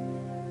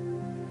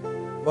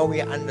 when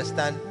we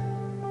understand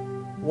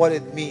what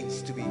it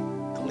means to be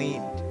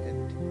cleaned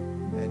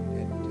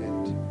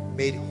and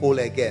made whole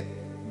again.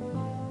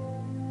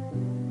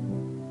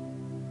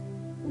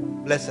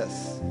 Bless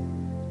us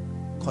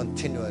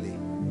continually.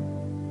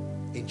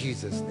 In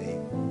Jesus' name.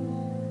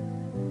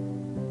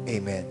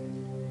 Amen.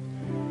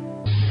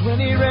 When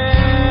he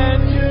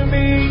ran to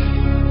me,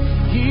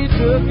 he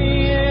took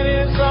me in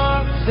his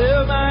arms,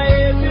 held my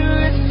head to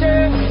his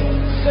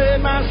chest,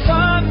 said, "My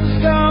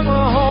son, come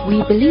home."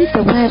 We believe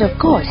the word of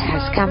God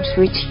has come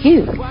through to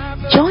you.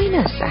 Join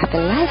us at the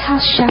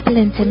Lighthouse Chapel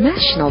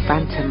International,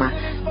 Bantama,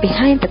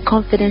 behind the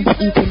Confidence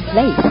Eating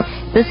Place.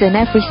 This is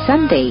every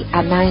Sunday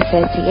at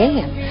 9:30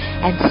 a.m.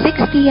 and 6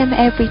 p.m.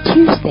 every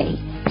Tuesday.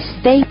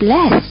 Stay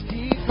blessed.